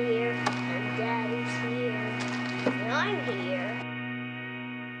 Chloe's here, and Daddy's here, and I'm here.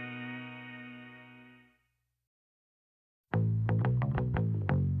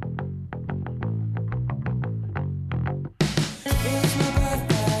 It's my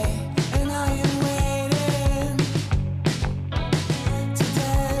birthday, and I am waiting.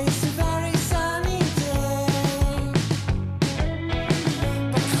 Today's a very sunny day,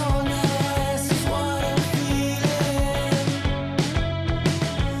 but coldness is what I'm feeling.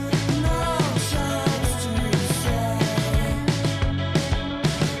 No chance to say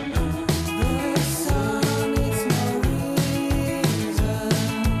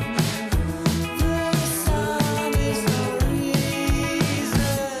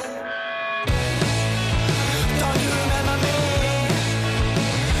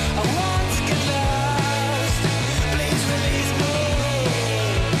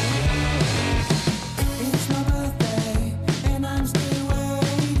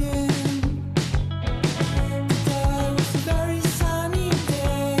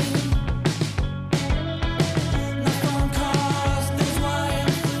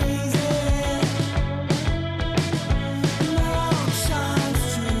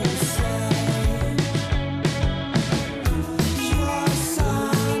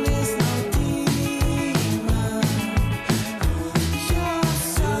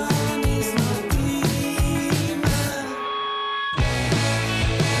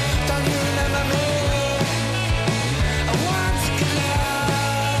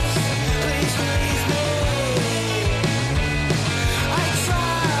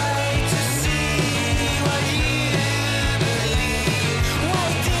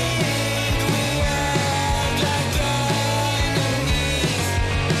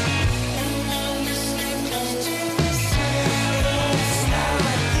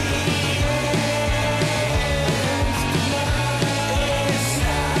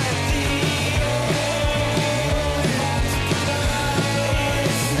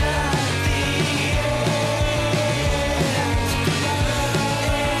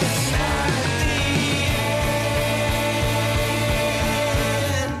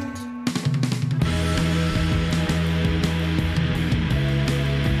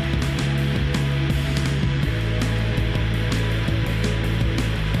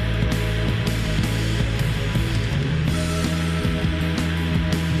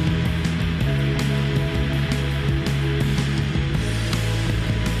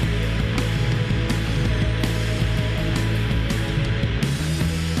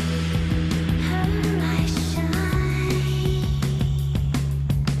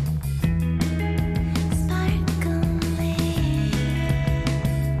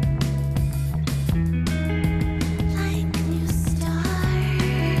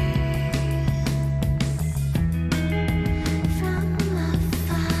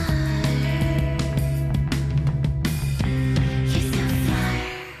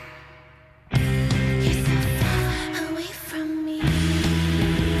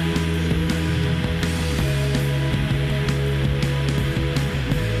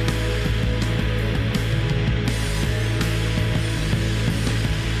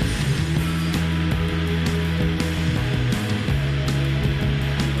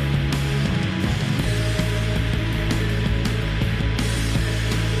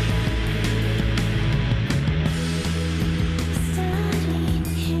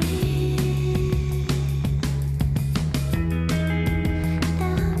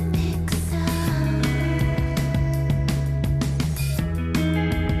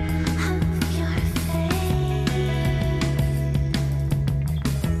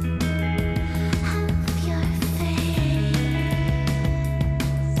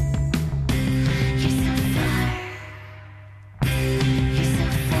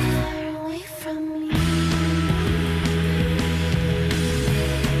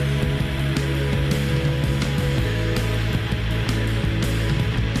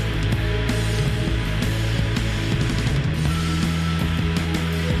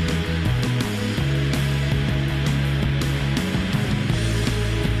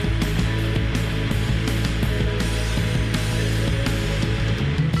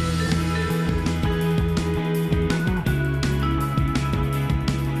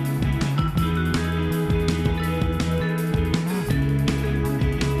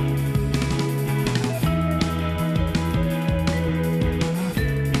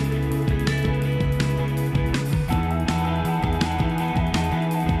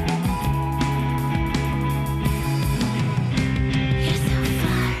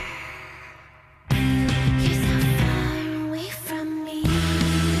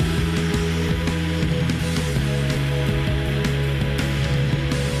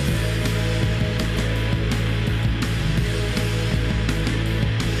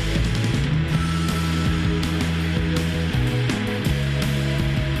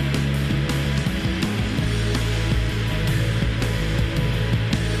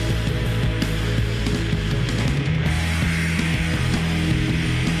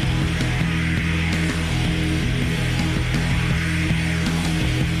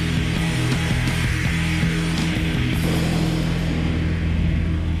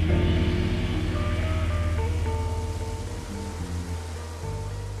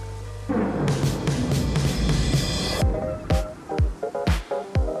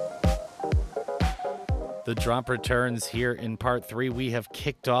The drop returns here in part 3. We have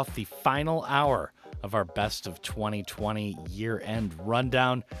kicked off the final hour of our best of 2020 year-end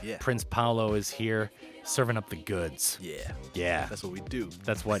rundown. Yeah. Prince Paolo is here, serving up the goods. Yeah. That's what we do.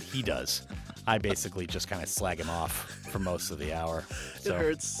 That's what he does. I basically just kind of slag him off for most of the hour. It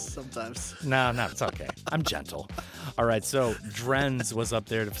hurts sometimes. No, it's okay. I'm gentle. All right, so Drens was up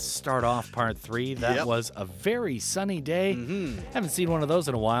there to start off part 3. That was a very sunny day. Haven't seen one of those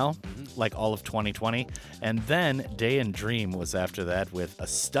in a while, like all of 2020. And then Day and Dream was after that with a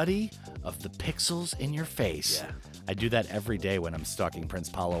study of the pixels in your face. Yeah. I do that every day when I'm stalking Prince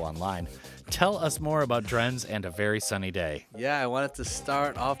Paolo online. Tell us more about Drens and a very sunny day. Yeah, I wanted to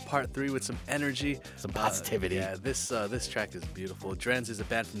start off part 3 with some energy. Some positivity. This track is beautiful. Drens is a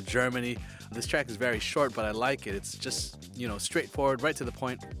band from Germany. This track is very short, but I like it. It's just, straightforward, right to the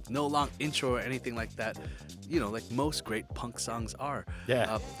point. No long intro or anything like that. Like most great punk songs are.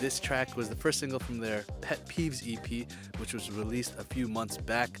 Yeah. This track was the first single from their Pet Peeves EP, which was released a few months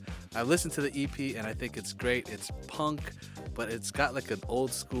back. I listened to the EP and I think it's great. It's punk, but it's got like an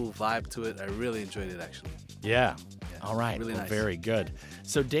old school vibe to it. I really enjoyed it, actually. Yeah. All right. Really nice. Very good.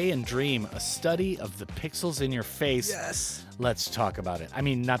 So Day and Dream, a study of the pixels in your face. Yes. Let's talk about it. I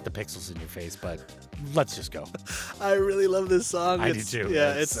mean, not the pixels in your face, but let's just go. I really love this song. I do too.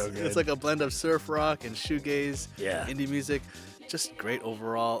 Yeah, it's so good. It's like a blend of surf rock and shoegaze, Yeah. indie music. Just great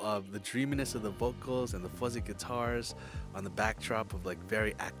overall. The dreaminess of the vocals and the fuzzy guitars on the backdrop of like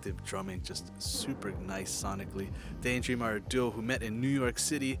very active drumming, just super nice sonically. Day and Dream are a duo who met in New York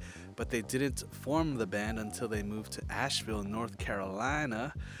City, but they didn't form the band until they moved to Asheville, North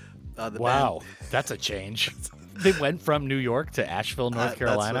Carolina. Wow, that's a change. They went from New York to Asheville, North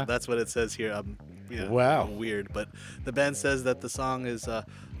Carolina? That's what it says here. Wow. Weird, but the band says that the song is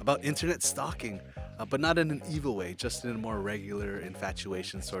about internet stalking. But not in an evil way, just in a more regular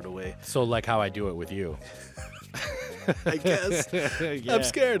infatuation sort of way. So like how I do it with you. I guess. Yeah. I'm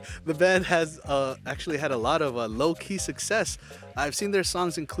scared. The band has actually had a lot of low-key success. I've seen their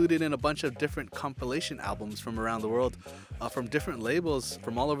songs included in a bunch of different compilation albums from around the world, from different labels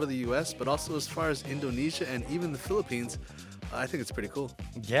from all over the U.S., but also as far as Indonesia and even the Philippines. I think it's pretty cool.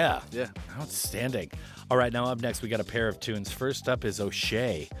 Yeah. Yeah. Outstanding. All right, now up next, we got a pair of tunes. First up is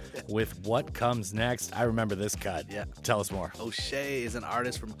Oschea with What Comes Next. I remember this cut. Yeah. Tell us more. Oschea is an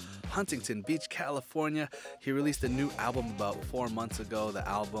artist from Huntington Beach, California. He released a new album about 4 months ago. The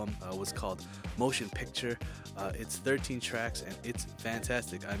album was called Motion Picture. It's 13 tracks, and it's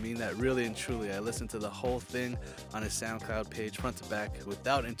fantastic. I mean that really and truly. I listened to the whole thing on his SoundCloud page, front to back,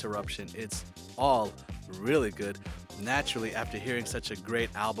 without interruption. It's all really good. Naturally, after hearing such a great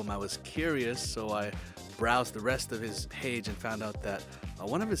album, I was curious, so I browsed the rest of his page and found out that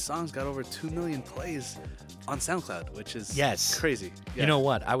one of his songs got over 2 million plays on SoundCloud, which is crazy. Yeah. You know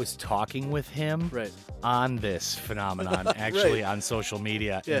what? I was talking with him on this phenomenon, actually, on social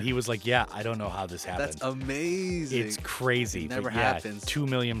media, and he was like, yeah, I don't know how this happened. That's amazing. It's crazy. It never but yeah, happens. 2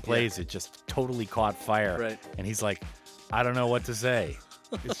 million plays. It just totally caught fire. Right. And he's like, I don't know what to say.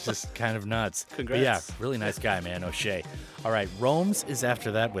 It's just kind of nuts. Congrats. But yeah, really nice guy, man, Oschea. All right, Rome's is after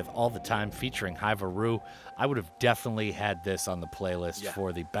that with All the Time featuring Haiva Ru. I would have definitely had this on the playlist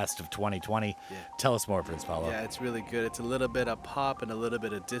for the best of 2020. Yeah. Tell us more, Prince Paolo. Yeah, it's really good. It's a little bit of pop and a little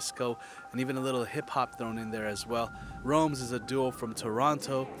bit of disco and even a little hip-hop thrown in there as well. Rome's is a duo from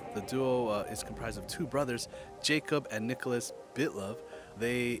Toronto. The duo is comprised of 2 brothers, Jacob and Nicholas Bitlove.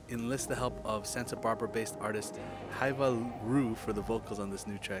 They enlist the help of Santa Barbara-based artist Haiva Ru for the vocals on this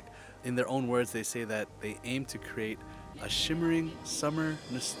new track. In their own words, they say that they aim to create a shimmering summer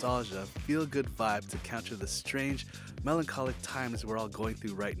nostalgia, feel-good vibe to counter the strange, melancholic times we're all going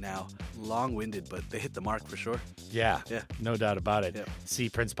through right now. Long-winded, but they hit the mark for sure. Yeah, no doubt about it. Yep. See,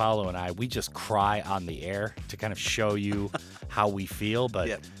 Prince Paolo and we just cry on the air to kind of show you how we feel,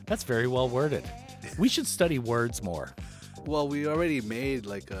 but that's very well worded. We should study words more. Well, we already made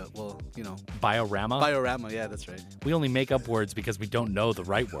Biorama? Biorama, yeah, that's right. We only make up words because we don't know the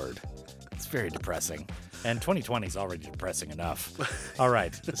right word. It's very depressing. And 2020 is already depressing enough. All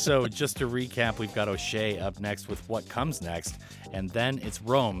right, so just to recap, we've got Oschea up next with What Comes Next, and then it's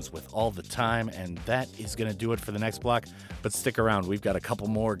Rome's with All the Time, and that is going to do it for the next block. But stick around, we've got a couple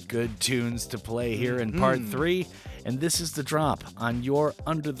more good tunes to play here in part 3, and this is the drop on your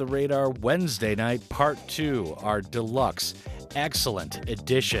Under the Radar Wednesday night, part 2, our deluxe, excellent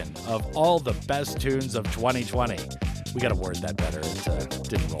edition of all the best tunes of 2020. We got to word that better. It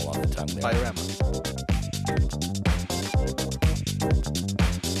didn't roll off the tongue there. Biorama.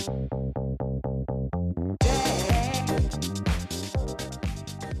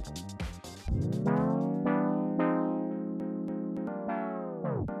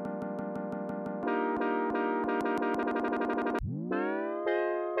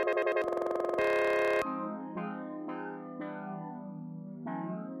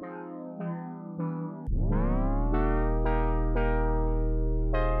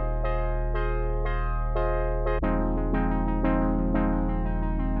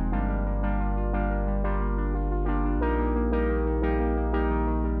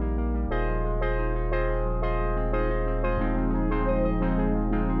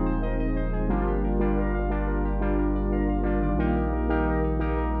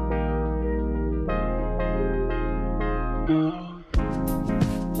 Now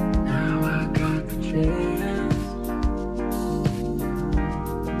I got the chance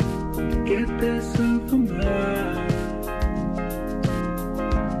to get this off of mine.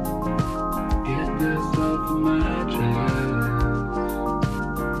 Get this off of my chest.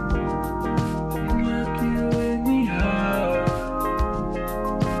 Look you in the eye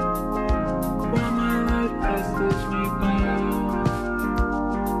while my life passes me by.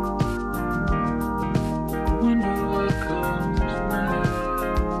 Wonder what comes next.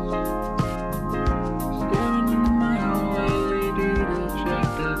 Staring in my LED to check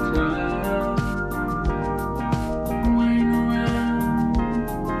the time. Waiting around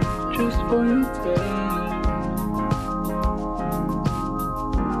just for your text.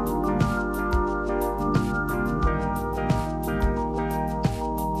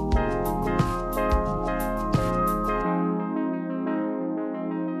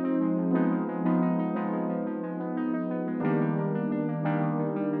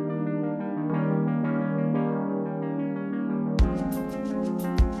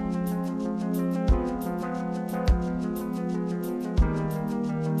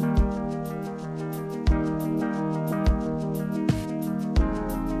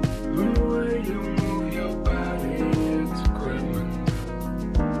 The way you move your body, it's criminal.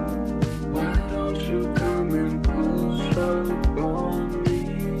 Why don't you come and push up on me?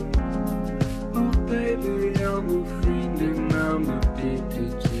 Oh baby, I'm a fiend and I'm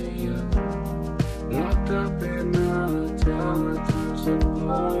addicted to you. Locked up in a hotel at some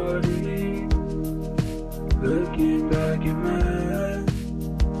party. Looking back at mine.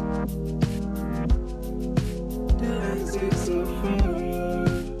 Dancing so far.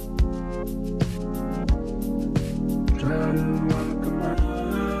 Try to walk a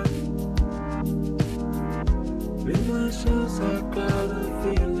mile. In my shoes, I got a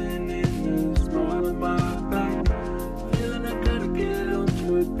feeling in the small of my back. Feeling I gotta get onto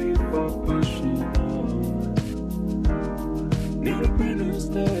it before pushing on. Need a brand new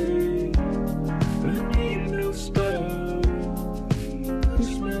stay. I need a new start. I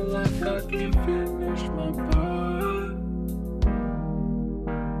smell like I can't finish my part.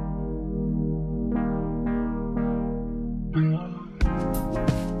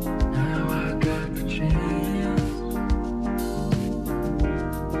 Now I got the chance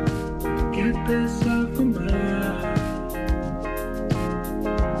to get this off of mine.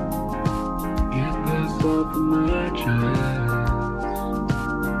 Get this off of my chest.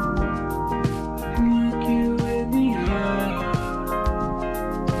 Look you in the eye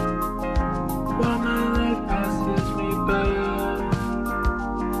while my life passes me by.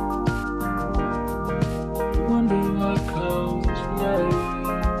 Wonder what comes next.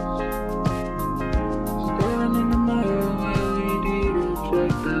 Staring in the mirror, LED to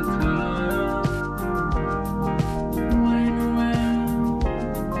check the time. Waiting around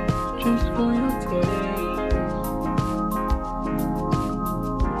just for your text.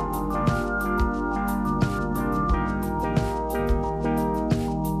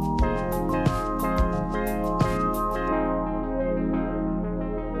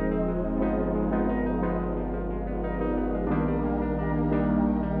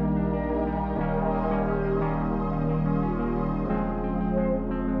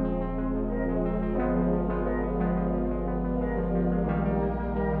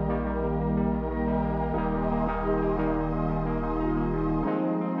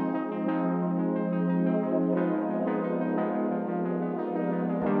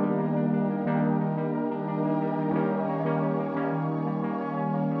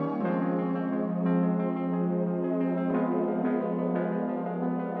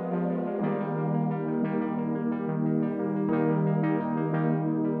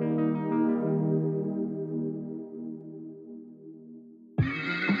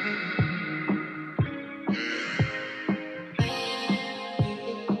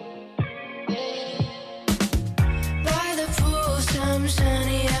 By the pool, some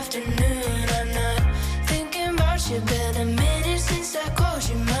sunny afternoon. I'm not thinking about you. Been a minute since I called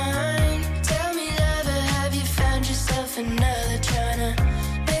you mine. Tell me, lover, have you found yourself another? Tryna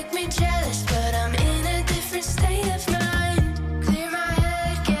make me jealous, but I'm in a different state of mind. Clear my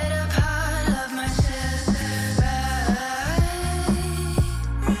head, get up high, love myself right.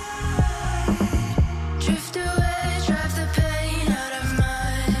 Drift away, drive the pain out of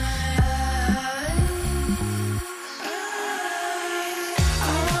my eyes. I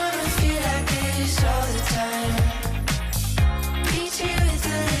wanna feel like this all the time. Peachy with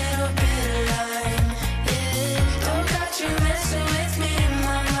a little bit of lime. Yeah, don't got you messing with me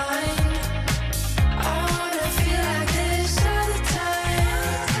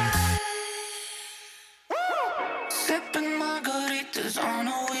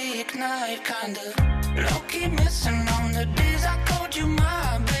right, kinda low-key missing on the days I called you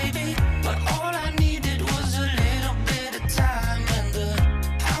my baby. But all I needed was a little bit of time and the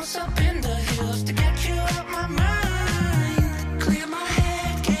house up in the hills to get you out my mind. Clear my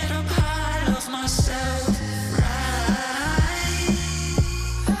head, get up high, love myself right.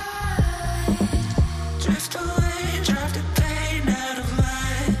 Drift away, drive the pain out of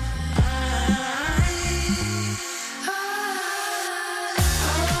my eyes. I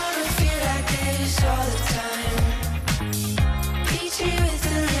wanna feel like this all the time. Peachy with a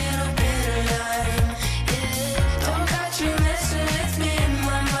little bit of lime. Yeah, don't got you messing with me in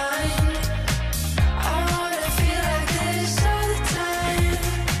my mind. I wanna feel like this all the time.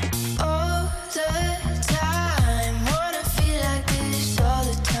 All the time. Wanna feel like this all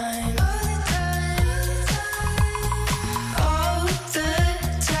the time. All the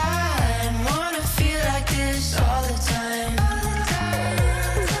time. Wanna feel like this all the time.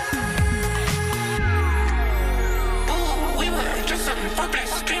 Ooh, we were just some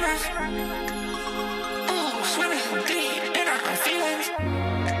hopeless dreamers. Ooh, swimming deep in our feelings.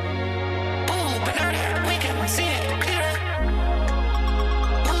 Ooh, but now that we can see it clearer.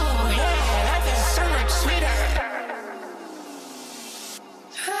 Ooh, yeah, life is so much sweeter.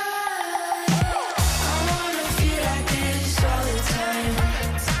 I wanna feel like this all the time.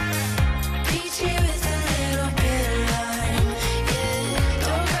 Peachy with a little bit of lime. Yeah,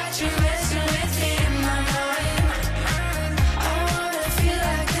 don't got you messing with me in my mind. I wanna feel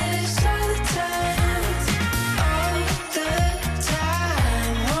like this all the time. All the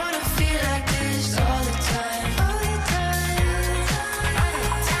time. Wanna feel like this all the time. All the time.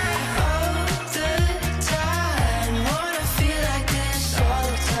 All the time. Wanna feel like this all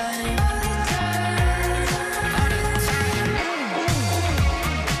the time. All the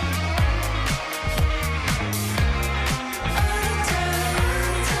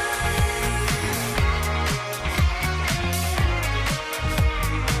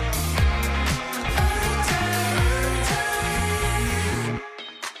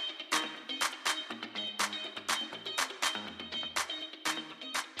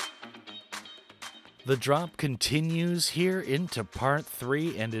The drop continues here into part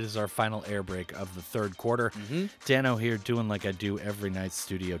 3, and it is our final air break of the third quarter. Danno here doing like I do every night,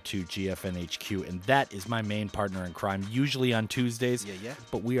 Studio 2 GFNHQ, and that is my main partner in crime, usually on Tuesdays. Yeah.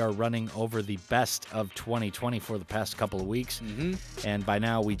 But we are running over the best of 2020 for the past couple of weeks, and by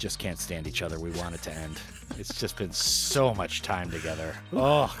now we just can't stand each other. We want it to end. It's just been so much time together.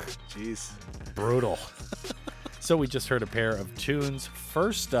 Oh, Jeez. brutal. So we just heard a pair of tunes.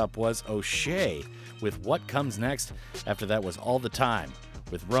 First up was Oschea with What Comes Next. After that was All the Time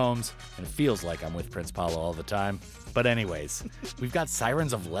with Rome's, and it feels like I'm with Prince Paolo all the time. But anyways, we've got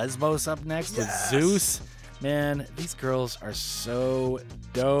Sirens of Lesbos up next with Zeus. Man, these girls are so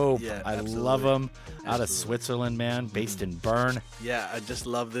dope. Yeah, I absolutely. love them. Out of Absolutely. Switzerland, man, based in Bern. Yeah, I just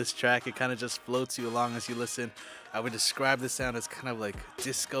love this track. It kind of just floats you along as you listen. I would describe this sound as kind of like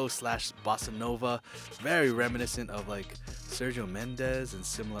disco / bossa nova. Very reminiscent of like Sergio Mendes and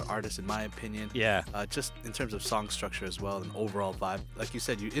similar artists, in my opinion. Yeah. Just in terms of song structure as well and overall vibe. Like you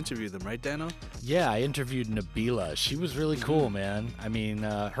said, you interviewed them, right, Danno? Yeah, I interviewed Nabila. She was really cool, man. I mean,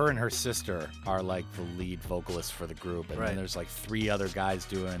 her and her sister are like the lead vocalists for the group. And Right. then there's like 3 other guys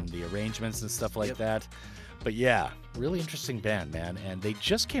doing the arrangements and stuff like Yep. that. But yeah, really interesting band, man. And they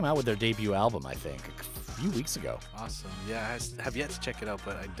just came out with their debut album, I think, a few weeks ago. Awesome. Yeah, I have yet to check it out,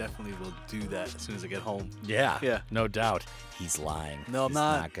 but I definitely will do that as soon as I get home. Yeah, Yeah. no doubt. He's lying. No, I'm He's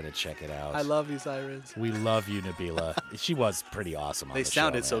not. going to check it out. I love you, Sirens. We love you, Nabila. She was pretty awesome on They the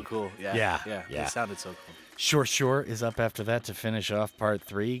sounded show, so man. cool. Yeah. Yeah. They sounded so cool. Sure is up after that to finish off part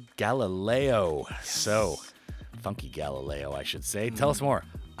 3. Galileo. So, funky Galileo, I should say. Tell us more.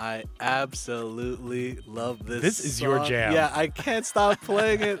 I absolutely love this. This is your song. jam. Yeah, I can't stop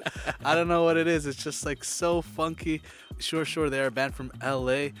playing it. I don't know what it is. It's just like so funky. Sure, they're a band from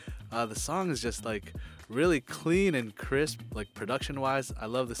LA. The song is just like really clean and crisp, like production-wise. I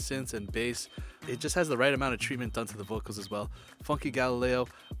love the synths and bass. It just has the right amount of treatment done to the vocals as well. Funky Galileo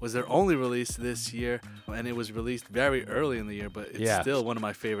was their only release this year, and it was released very early in the year, but it's still one of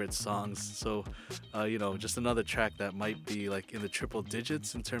my favorite songs. So, just another track that might be like in the triple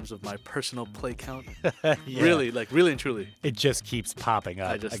digits in terms of my personal play count. Yeah. Really and truly. It just keeps popping up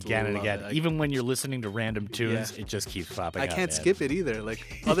I just again and love again. it. Even when you're listening to random tunes, Yeah. it just keeps popping I up. can't man. skip it either.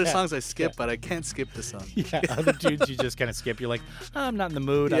 Like other Yeah. songs I skip, but I can't skip the song. Yeah, other tunes you just kind of skip. You're like, oh, I'm not in the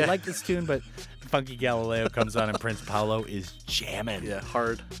mood. I Yeah. like this tune, but Funky Galileo comes on and Prince Paolo is jamming. Yeah,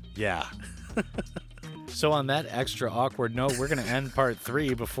 hard. Yeah. So on that extra awkward note, we're going to end part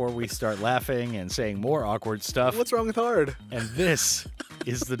 3 before we start laughing and saying more awkward stuff. What's wrong with hard? And this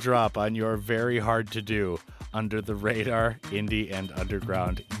is the drop on your very hard to do Under the Radar Indie and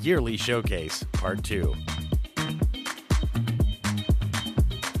Underground Yearly Showcase, Part 2.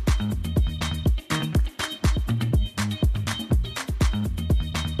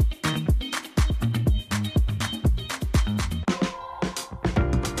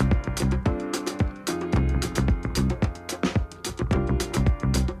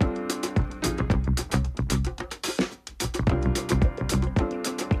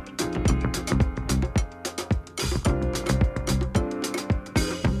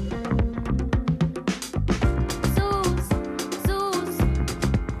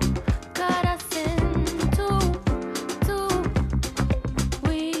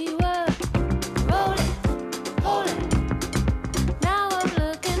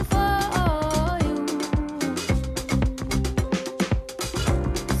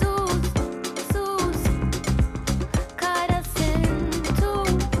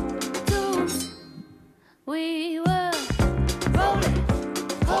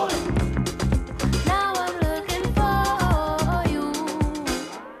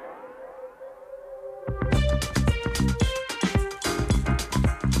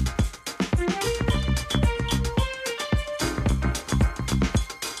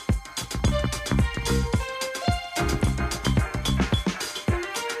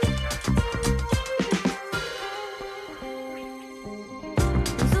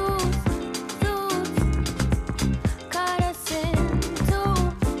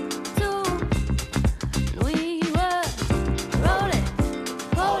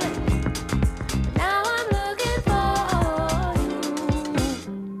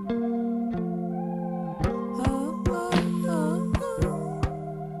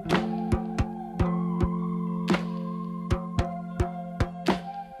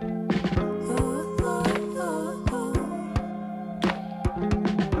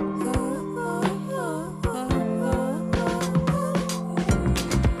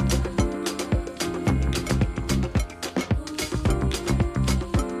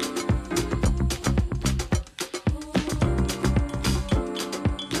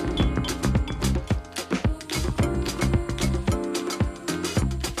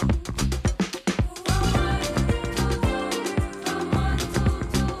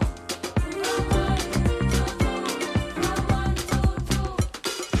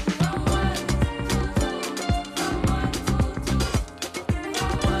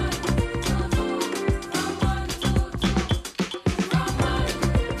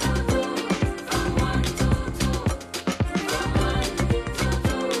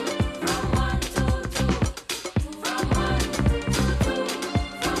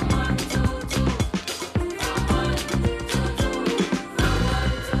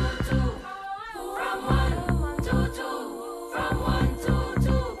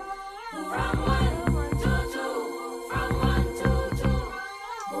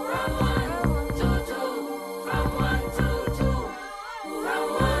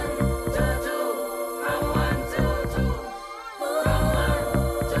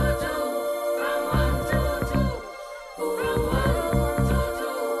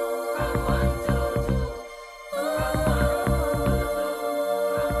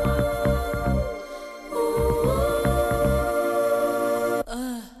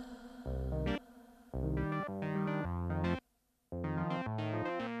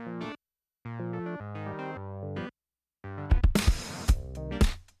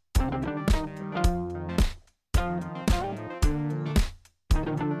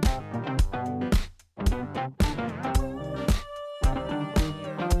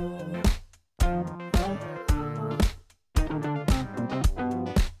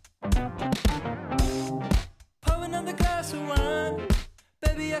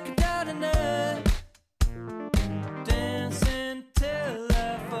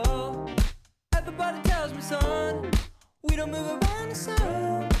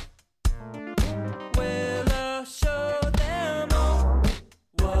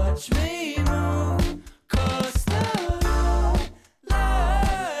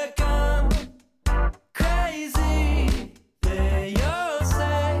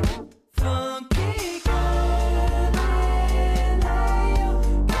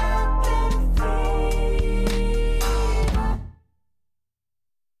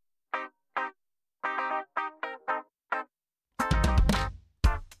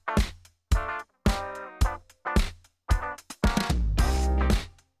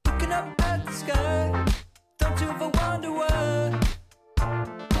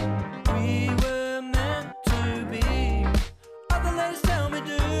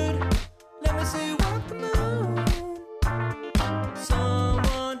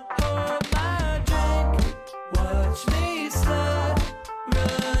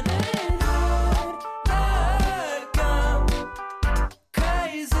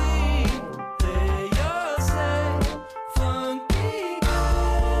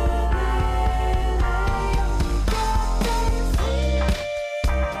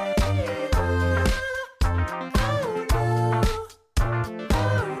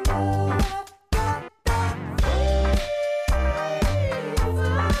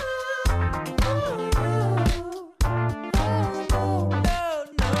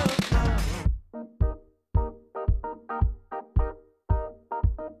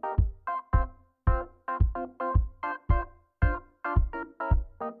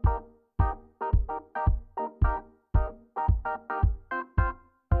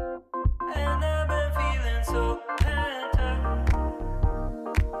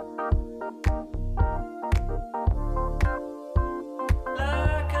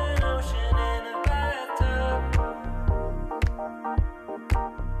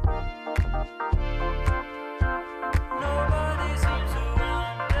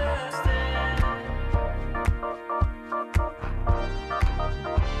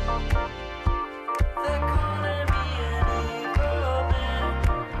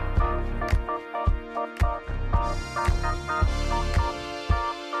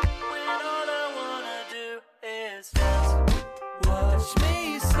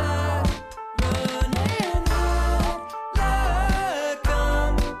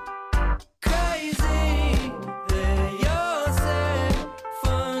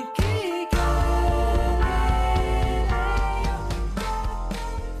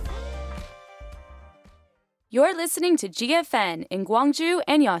 You're listening to GFN in Gwangju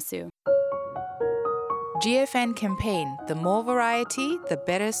and Yeosu. GFN campaign, the more variety, the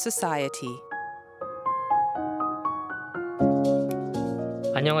better society.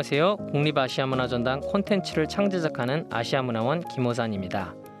 안녕하세요. 국립아시아문화전당 콘텐츠를 창제작하는 아시아문화원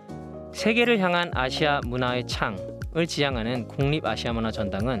김호산입니다. 세계를 향한 아시아 문화의 창을 지향하는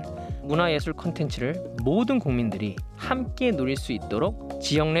국립아시아문화전당은 문화예술 콘텐츠를 모든 국민들이 함께 누릴 수 있도록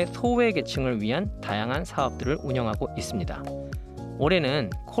지역 내 소외계층을 위한 다양한 사업들을 운영하고 있습니다. 올해는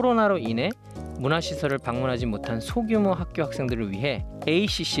코로나로 인해 문화시설을 방문하지 못한 소규모 학교 학생들을 위해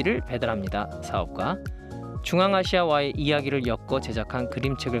ACC를 배달합니다 사업과 중앙아시아와의 이야기를 엮어 제작한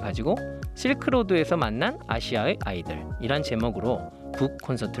그림책을 가지고 실크로드에서 만난 아시아의 아이들이란 제목으로 북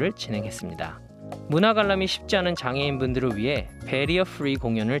콘서트를 진행했습니다. 문화 관람이 쉽지 않은 장애인분들을 위해 베리어 프리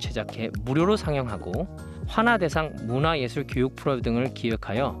공연을 제작해 무료로 상영하고 환화 대상 문화예술 교육 프로그램 등을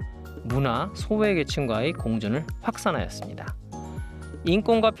기획하여 문화 소외계층과의 공존을 확산하였습니다.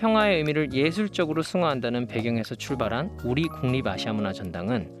 인권과 평화의 의미를 예술적으로 승화한다는 배경에서 출발한 우리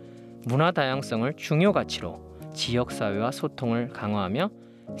국립아시아문화전당은 문화 다양성을 중요 가치로 지역사회와 소통을 강화하며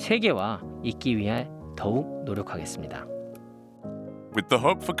세계와 있기 위해 더욱 노력하겠습니다. With the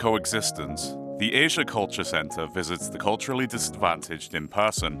hope for coexistence, the Asia Culture Center visits the culturally disadvantaged in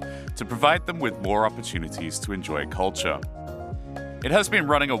person to provide them with more opportunities to enjoy culture. It has been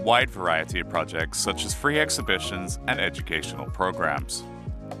running a wide variety of projects such as free exhibitions and educational programs.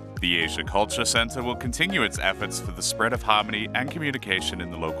 The Asia Culture Center will continue its efforts for the spread of harmony and communication in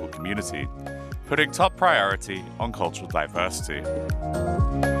the local community, putting top priority on cultural diversity.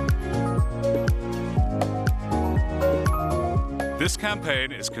 This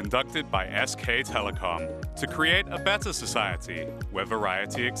campaign is conducted by SK Telecom to create a better society where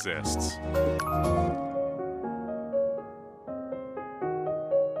variety exists.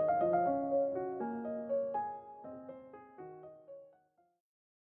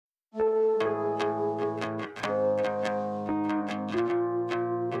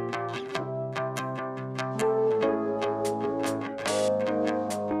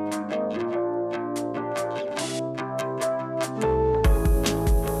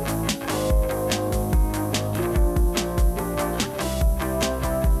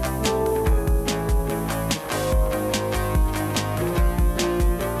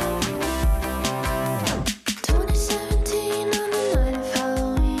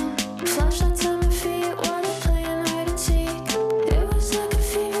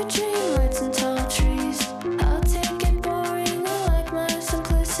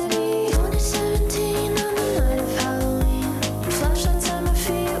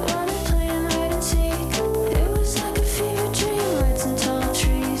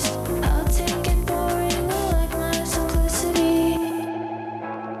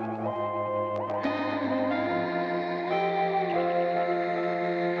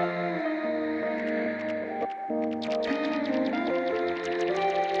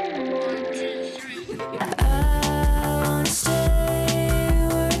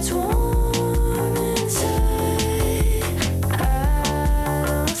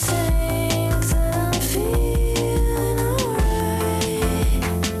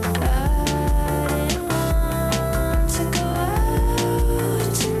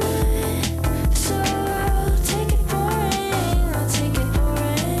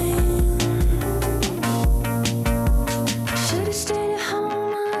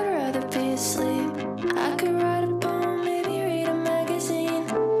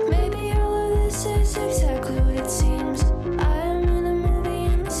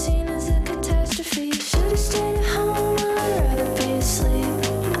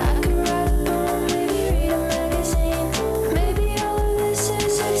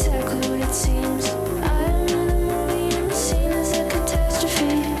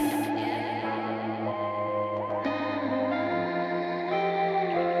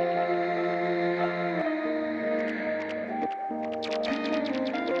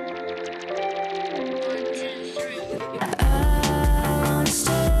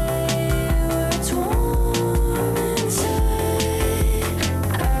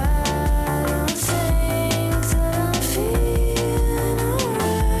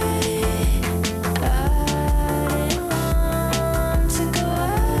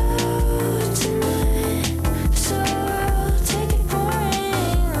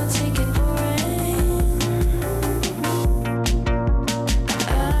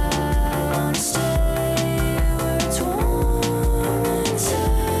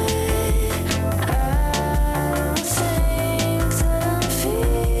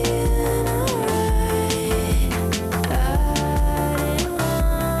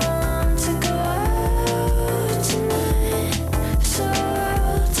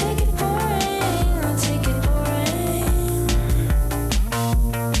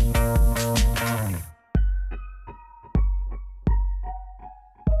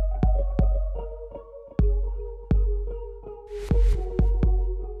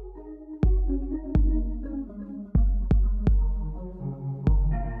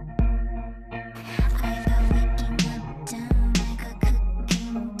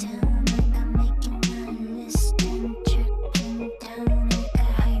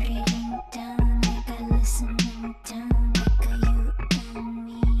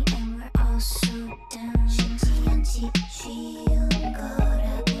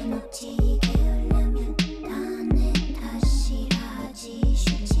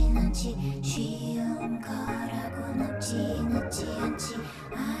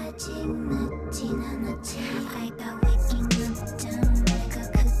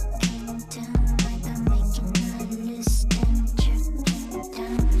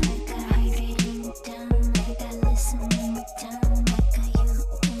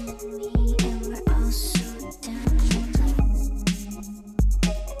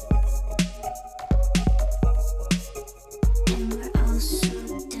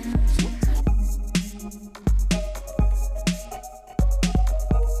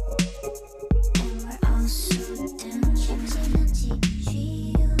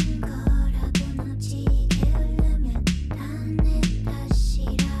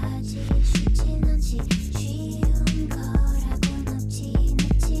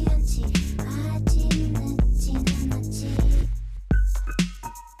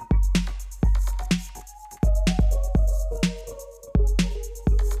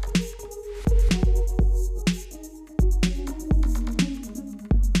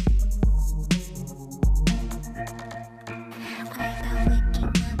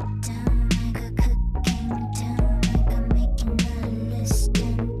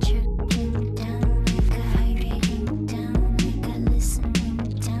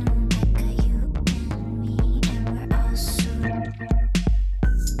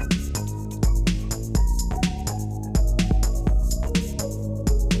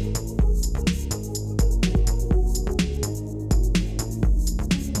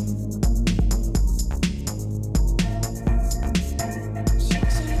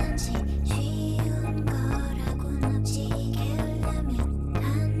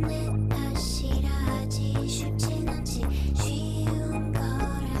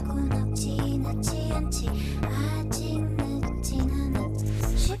 않지 아직 늦진 않아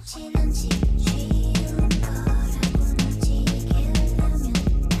쉽진 않지 쉬운 거라고 느끼려면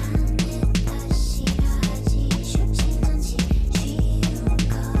다음에 다시 하지 쉽진 않지 쉬운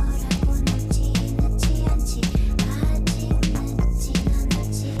거라고 늦지 않지 아직 늦진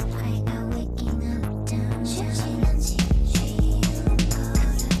않았지 I got waking up down 쉽진 않지 쉬운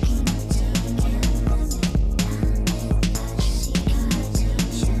거라고 느끼려면 다음에 다시 하지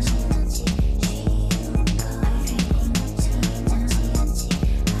쉽진 않지 쉬운 거라고 늦지 않지 아직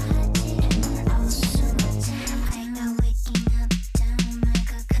we're all so I got waking up down I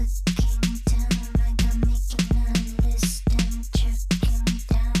got cooking down I got making a list and checking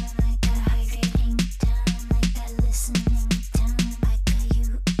down I got hydrating down I got listening down I got you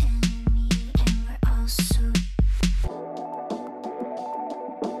and me and we're all so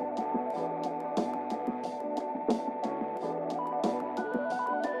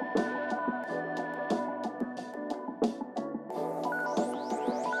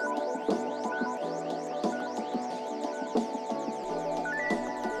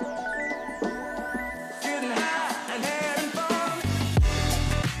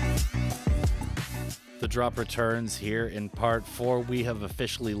The drop returns here in part 4. We have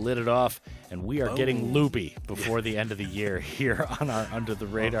officially lit it off, and we are getting loopy before the end of the year here on our Under the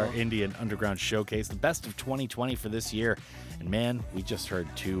Radar Indian Underground Showcase, the best of 2020 for this year. And man, we just heard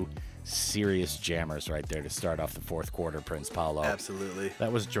two serious jammers right there to start off the fourth quarter, Prince Paolo. Absolutely.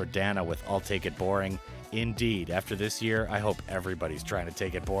 That was Jordana with I'll Take It Boring. Indeed, after this year, I hope everybody's trying to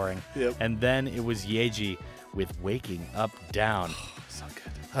take it boring. Yep. And then it was Yaeji with Waking Up Down. So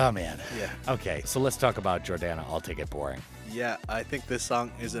good. Oh, man. Yeah. Okay, so let's talk about Jordana, I'll Take It Boring. Yeah, I think this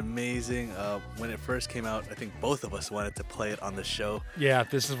song is amazing. When it first came out, I think both of us wanted to play it on the show. Yeah,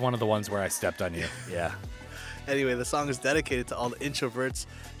 this is one of the ones where I stepped on you. Yeah. Anyway, the song is dedicated to all the introverts.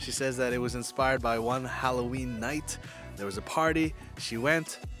 She says that it was inspired by one Halloween night. There was a party. She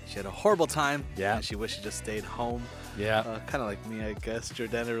went. She had a horrible time. Yeah. And she wished she just stayed home. Yeah. Kind of like me, I guess.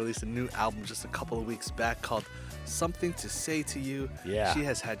 Jordana released a new album just a couple of weeks back called Something to Say to You. Yeah. She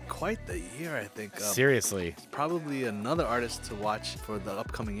has had quite the year, I think. Seriously. Probably another artist to watch for the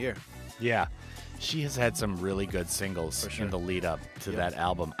upcoming year. Yeah. She has had some really good singles in the lead up to that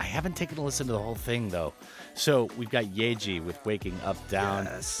album. I haven't taken a listen to the whole thing, though. So we've got Yaeji with Waking Up Down.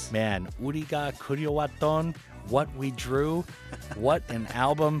 Yes. Man, Uriga Kuryowaton, What We Drew, what an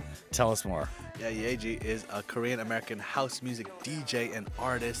album. Tell us more. Yeah, Yaeji is a Korean-American house music DJ and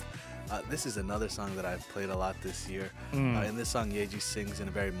artist. This is another song that I've played a lot this year. In this song, Yaeji sings in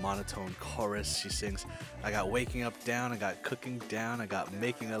a very monotone chorus. She sings, I got waking up down, I got cooking down, I got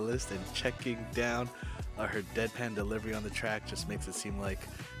making a list and checking down. Her deadpan delivery on the track just makes it seem like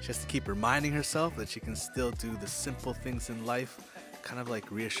she has to keep reminding herself that she can still do the simple things in life, kind of like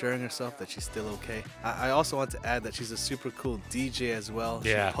reassuring herself that she's still okay. I also want to add that she's a super cool DJ as well.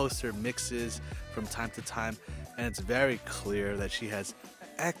 Yeah. She posts her mixes from time to time, and it's very clear that she has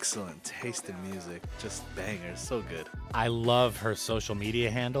excellent taste in music. Just bangers, so good. I love her social media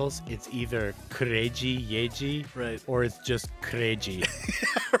handles. It's either Kreji Yaeji, Right. or it's just Kreji.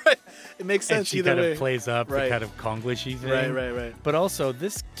 Right. It makes sense And she either kind way. of plays up the Right. kind of Konglishy thing. Right. But also,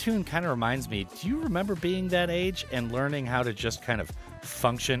 this tune kind of reminds me, do you remember being that age and learning how to just kind of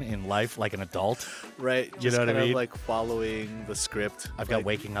function in life like an adult? Right. You Just know what I kind of mean? like following the script. I've got like,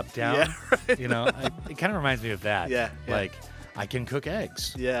 Waking Up Down. Yeah, right. You know, it kind of reminds me of that. Yeah. Like, I can cook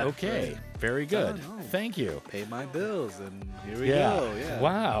eggs. Yeah, Okay. right. Very good. Oh, no. Thank you. Pay my bills, and here we Yeah. go. Yeah.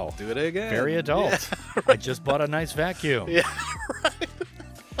 Wow. Do it again. Very adult. Yeah. I just bought a nice vacuum. Yeah, right.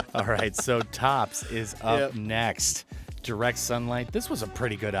 All right, so Tops is up Yep. next. Direct Sunlight. This was a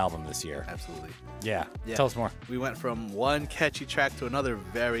pretty good album this year. Absolutely. Yeah. Yeah. Tell us more. We went from one catchy track to another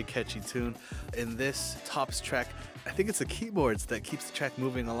very catchy tune. In this Tops track, I think it's the keyboards that keeps the track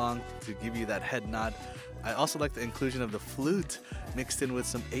moving along to give you that head nod. I also like the inclusion of the flute mixed in with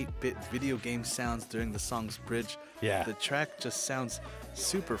some 8-bit video game sounds during the song's bridge. Yeah. The track just sounds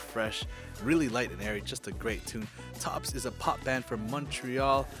super fresh, really light and airy, just a great tune. Tops is a pop band from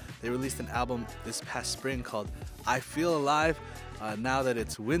Montreal. They released an album this past spring called I Feel Alive. Now that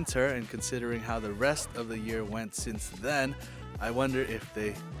it's winter and considering how the rest of the year went since then, I wonder if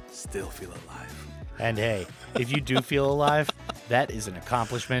they still feel alive. And hey, if you do feel alive, that is an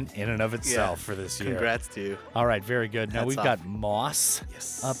accomplishment in and of itself for this year. Congrats to you. All right, very good. Now Hats we've off. got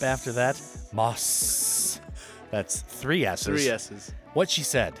Moss up after that. Moss. That's 3 S's. 3 S's. What she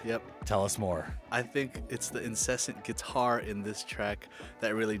said. Yep. Tell us more. I think it's the incessant guitar in this track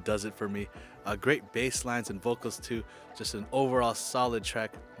that really does it for me. Great bass lines and vocals too. Just an overall solid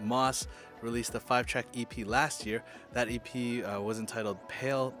track. Moss released a 5-track EP last year. That EP was entitled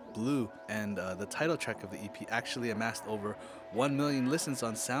Pale Blue, and the title track of the EP actually amassed over 1 million listens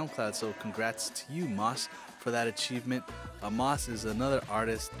on SoundCloud, so congrats to you, Moss, for that achievement. Moss is another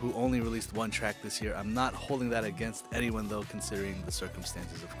artist who only released 1 track this year. I'm not holding that against anyone, though, considering the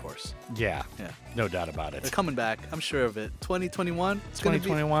circumstances, of course. Yeah, no doubt about it. They're coming back. I'm sure of it. 2021? It's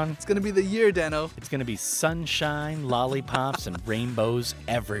 2021. It's going to be the year, Danno. It's going to be sunshine, lollipops, and rainbows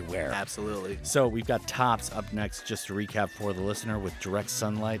everywhere. Absolutely. So we've got Tops up next, just to recap for the listener, with Direct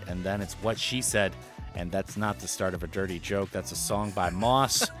Sunlight, and then it's What She Said. And that's not the start of a dirty joke. That's a song by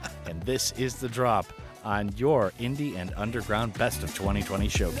Moss. And this is the drop on your Indie and Underground Best of 2020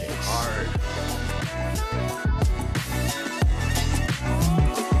 showcase. Hard.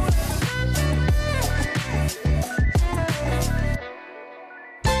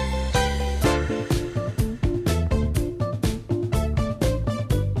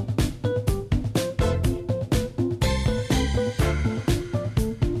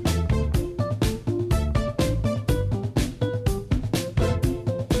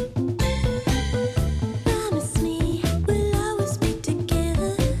 Promise me we'll always be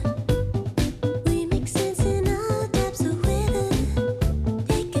together. We make sense in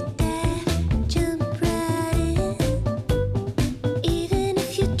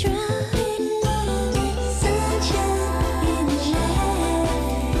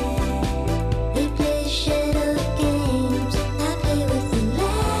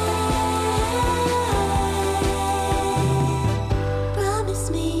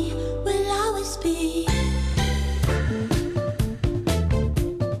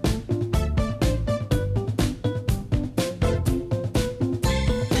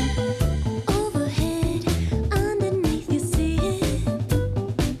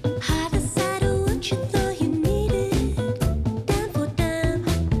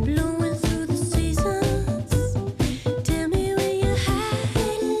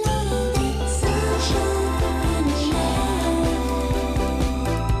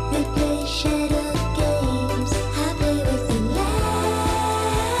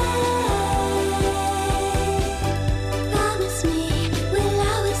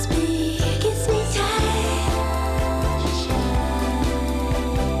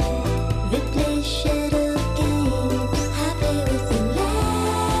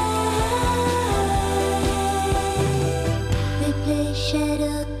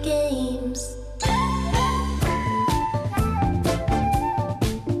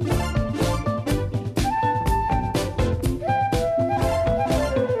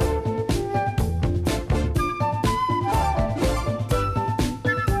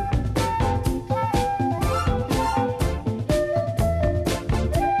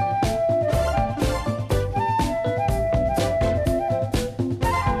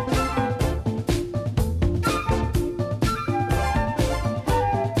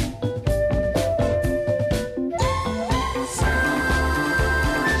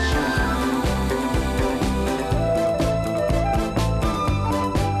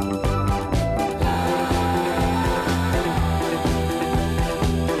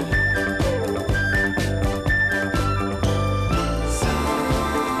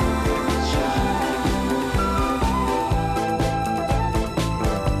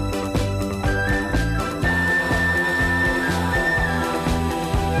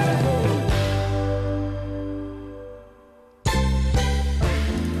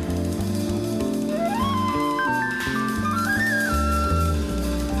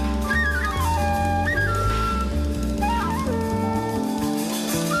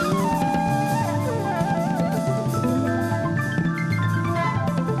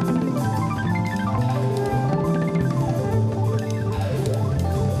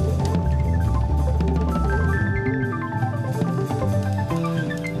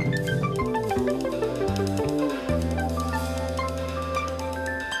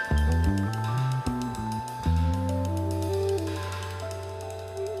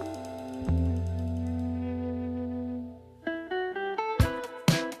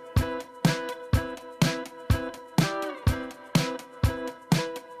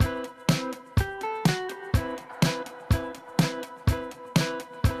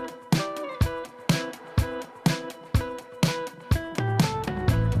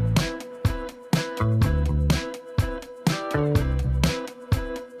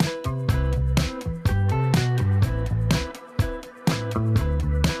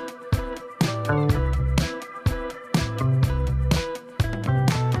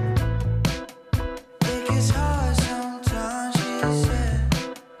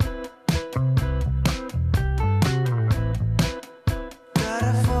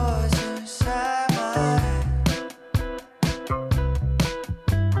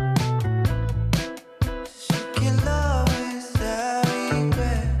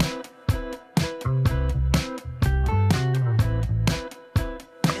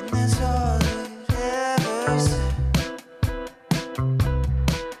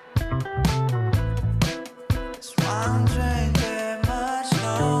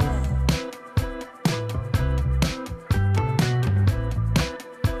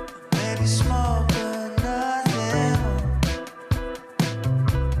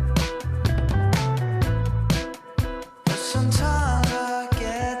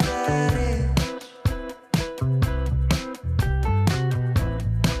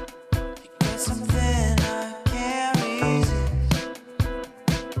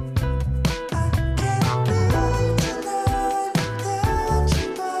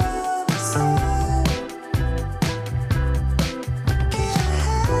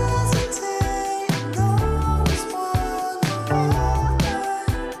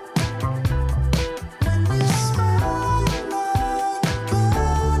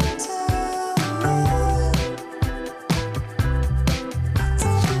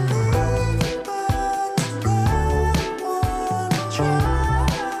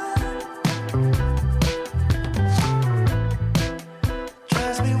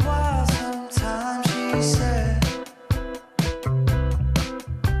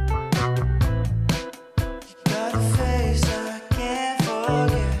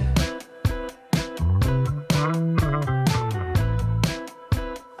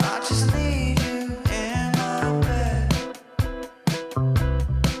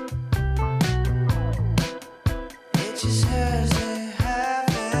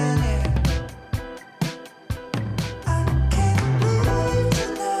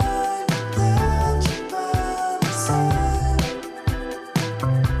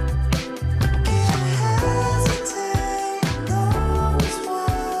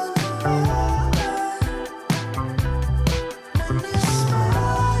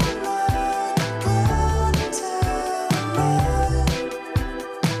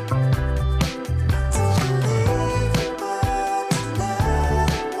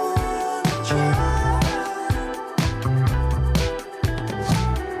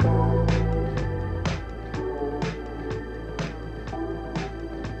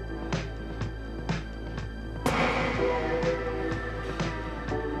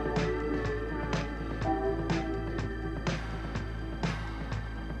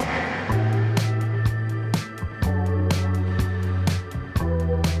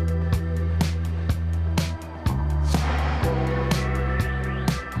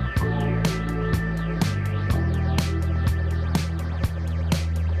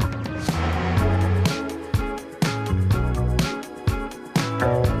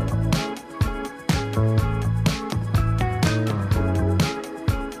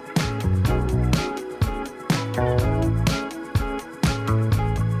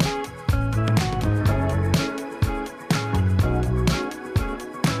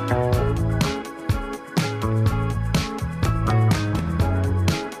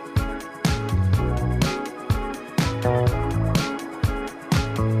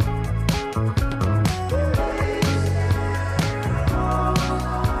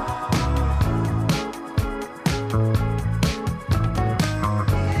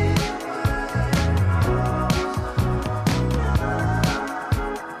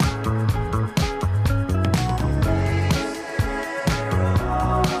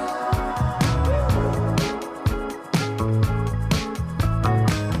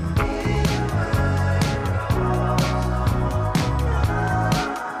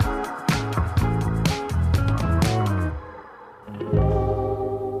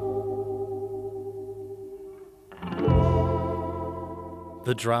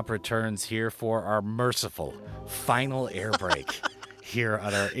The drop returns here for our merciful final air break here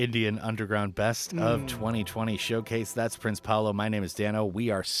on our Indian Underground Best of 2020 showcase. That's Prince Paolo. My name is Danno. We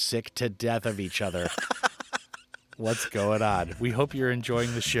are sick to death of each other. What's going on? We hope you're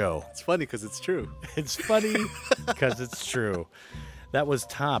enjoying the show. It's funny because it's true. It's funny because it's true. That was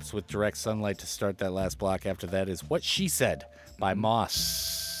Tops with Direct Sunlight to start that last block. After that is What She Said by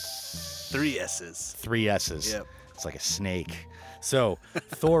Moss. 3 S's. 3 S's. Yep. It's like a snake. So,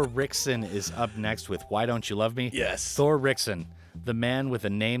 Thor Rixon is up next with Why Don't You Love Me? Yes. Thor Rixon, the man with a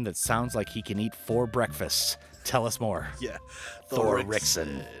name that sounds like he can eat 4 breakfasts. Tell us more. Yeah. Thor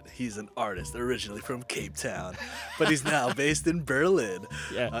Rixon. He's an artist originally from Cape Town, but he's now based in Berlin.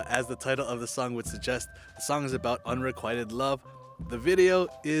 Yeah. As the title of the song would suggest, the song is about unrequited love. The video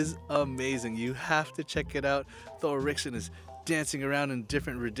is amazing. You have to check it out. Thor Rixon is dancing around in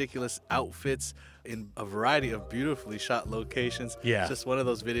different ridiculous outfits in a variety of beautifully shot locations. Yeah. It's just one of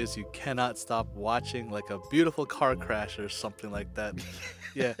those videos you cannot stop watching, like a beautiful car crash or something like that.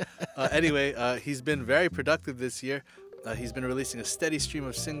 Yeah. Anyway, he's been very productive this year. He's been releasing a steady stream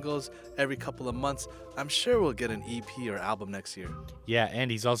of singles every couple of months. I'm sure we'll get an EP or album next year. Yeah,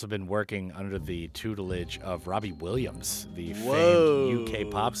 and he's also been working under the tutelage of Robbie Williams, the Whoa. famed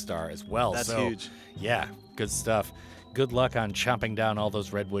UK pop star as well. That's so, huge. Yeah, good stuff. Good luck on chopping down all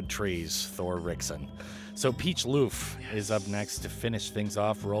those redwood trees, Thor Rixon. So Peach Luffe is up next to finish things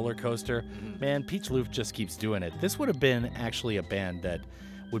off. Rollercoaster. Man, Peach Luffe just keeps doing it. This would have been actually a band that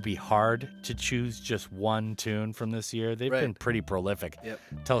would be hard to choose just one tune from this year. They've been pretty prolific. Yep.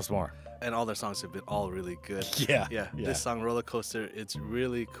 Tell us more. And all their songs have been all really good. Yeah. This song, Rollercoaster, it's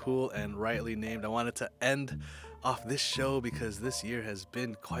really cool and rightly named. I wanted to end off this show because this year has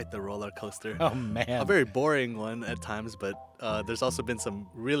been quite the roller coaster. Oh, man. A very boring one at times, but there's also been some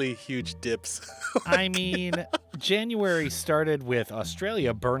really huge dips. I mean, January started with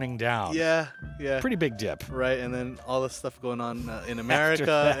Australia burning down. Yeah. Pretty big dip. Right, and then all the stuff going on in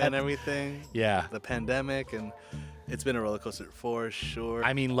America and everything. Yeah. The pandemic, and it's been a roller coaster for sure.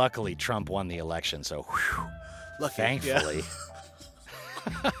 I mean, luckily, Trump won the election, so whew, Lucky, thankfully. Yeah.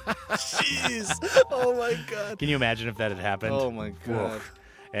 Jeez. Oh, my God. Can you imagine if that had happened? Oh, my God. Woof.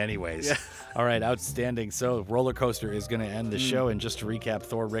 Anyways. Yeah. All right, outstanding. So Rollercoaster is going to end the show. And just to recap,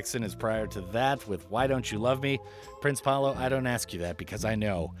 Thor Rixon is prior to that with Why Don't You Love Me? Prince Paolo, I don't ask you that because I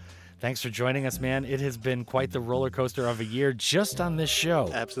know. Thanks for joining us, man. It has been quite the roller coaster of a year just on this show.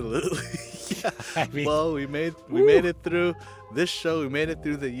 Absolutely. Yeah. I mean, well, we made it through this show. We made it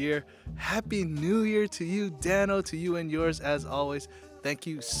through the year. Happy New Year to you, Danno, to you and yours as always. Thank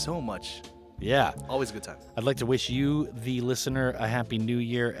you so much. Yeah. Always a good time. I'd like to wish you, the listener, a happy new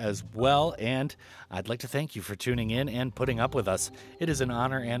year as well. And I'd like to thank you for tuning in and putting up with us. It is an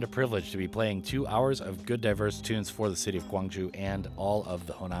honor and a privilege to be playing 2 hours of good, diverse tunes for the city of Gwangju and all of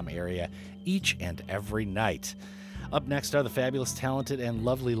the Honam area each and every night. Up next are the fabulous, talented, and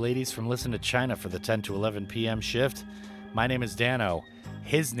lovely ladies from Listen to China for the 10 to 11 p.m. shift. My name is Danno.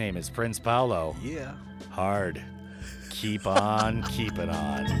 His name is Prince Paolo. Yeah. Hard. Keep on keeping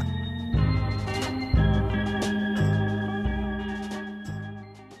on.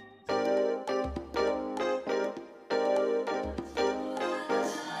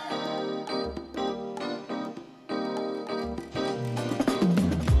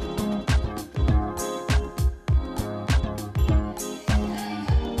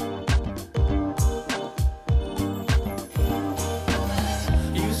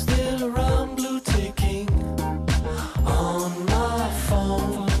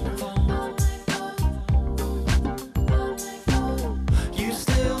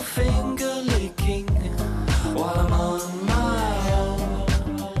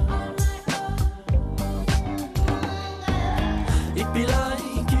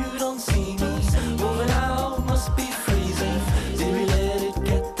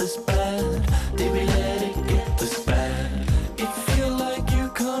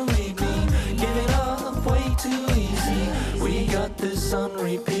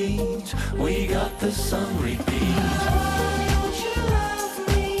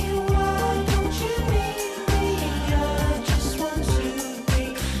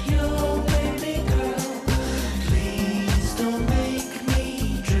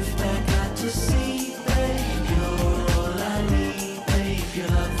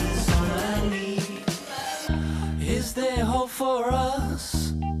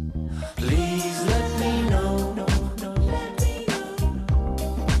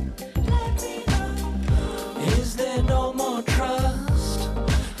 Is there no more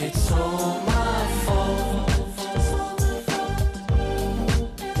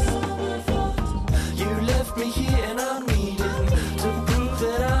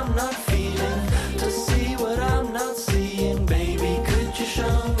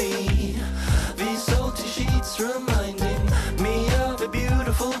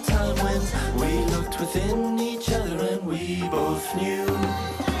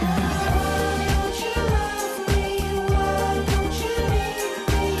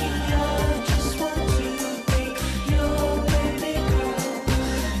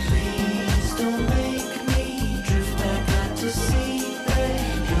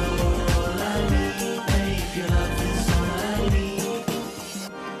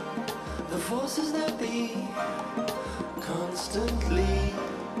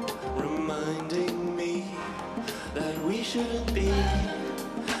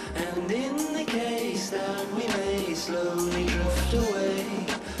And in the case that we may slowly drift away,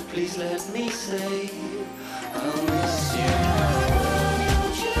 please let me say I'll miss you.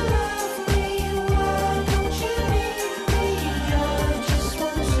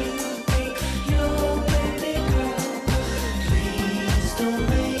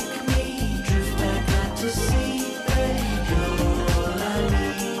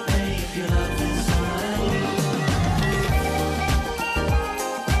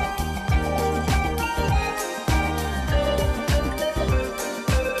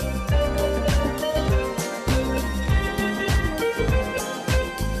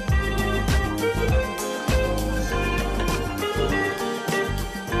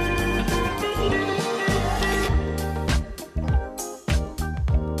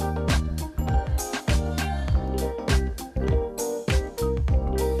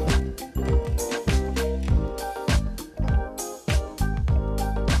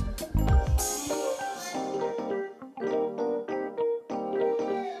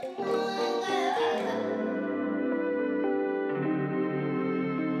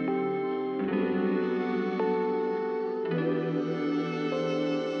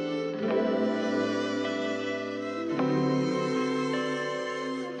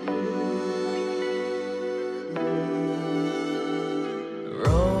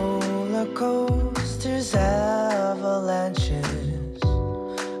 Rollercoasters, avalanches,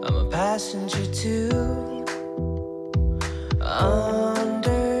 I'm a passenger too.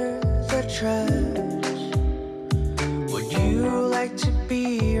 Under the trash, would you like to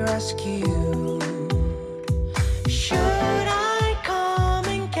be rescued? Should I come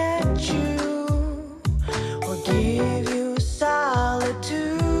and get you, or give you solitude?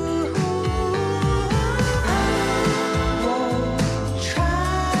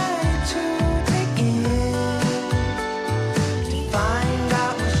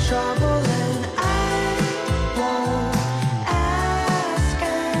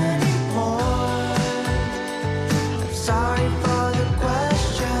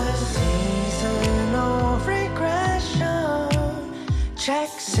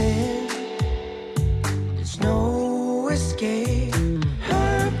 Checks in, there's no escape.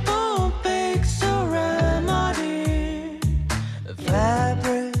 Herbal bakes a remedy, a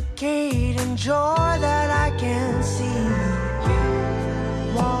fabricating joy that I can see.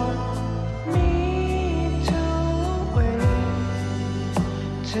 You want me to wait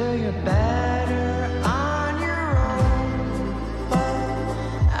till you're better on your own, but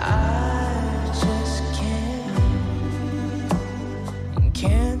I just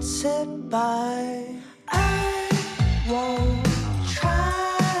can't sit by. I won't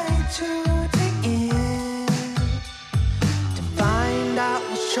try to dig in to find out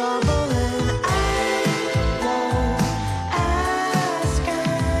what's troubling. I won't ask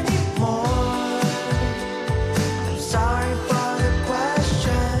anymore. I'm sorry for the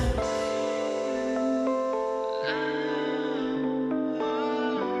question.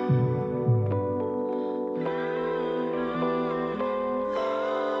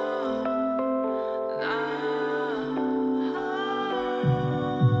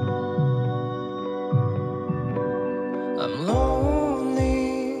 I'm lonely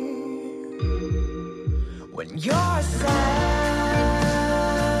when you're sad.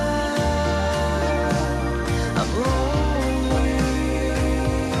 I'm lonely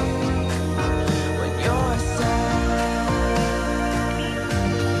when you're sad.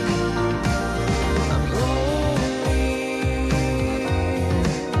 I'm lonely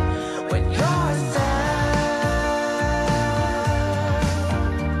when you're sad.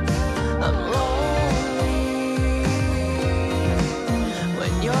 I'm lonely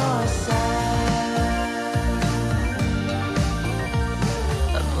when you're sad.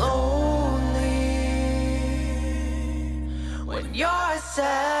 I'm lonely when you're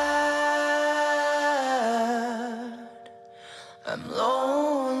sad. I'm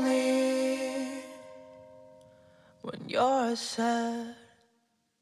lonely when you're sad.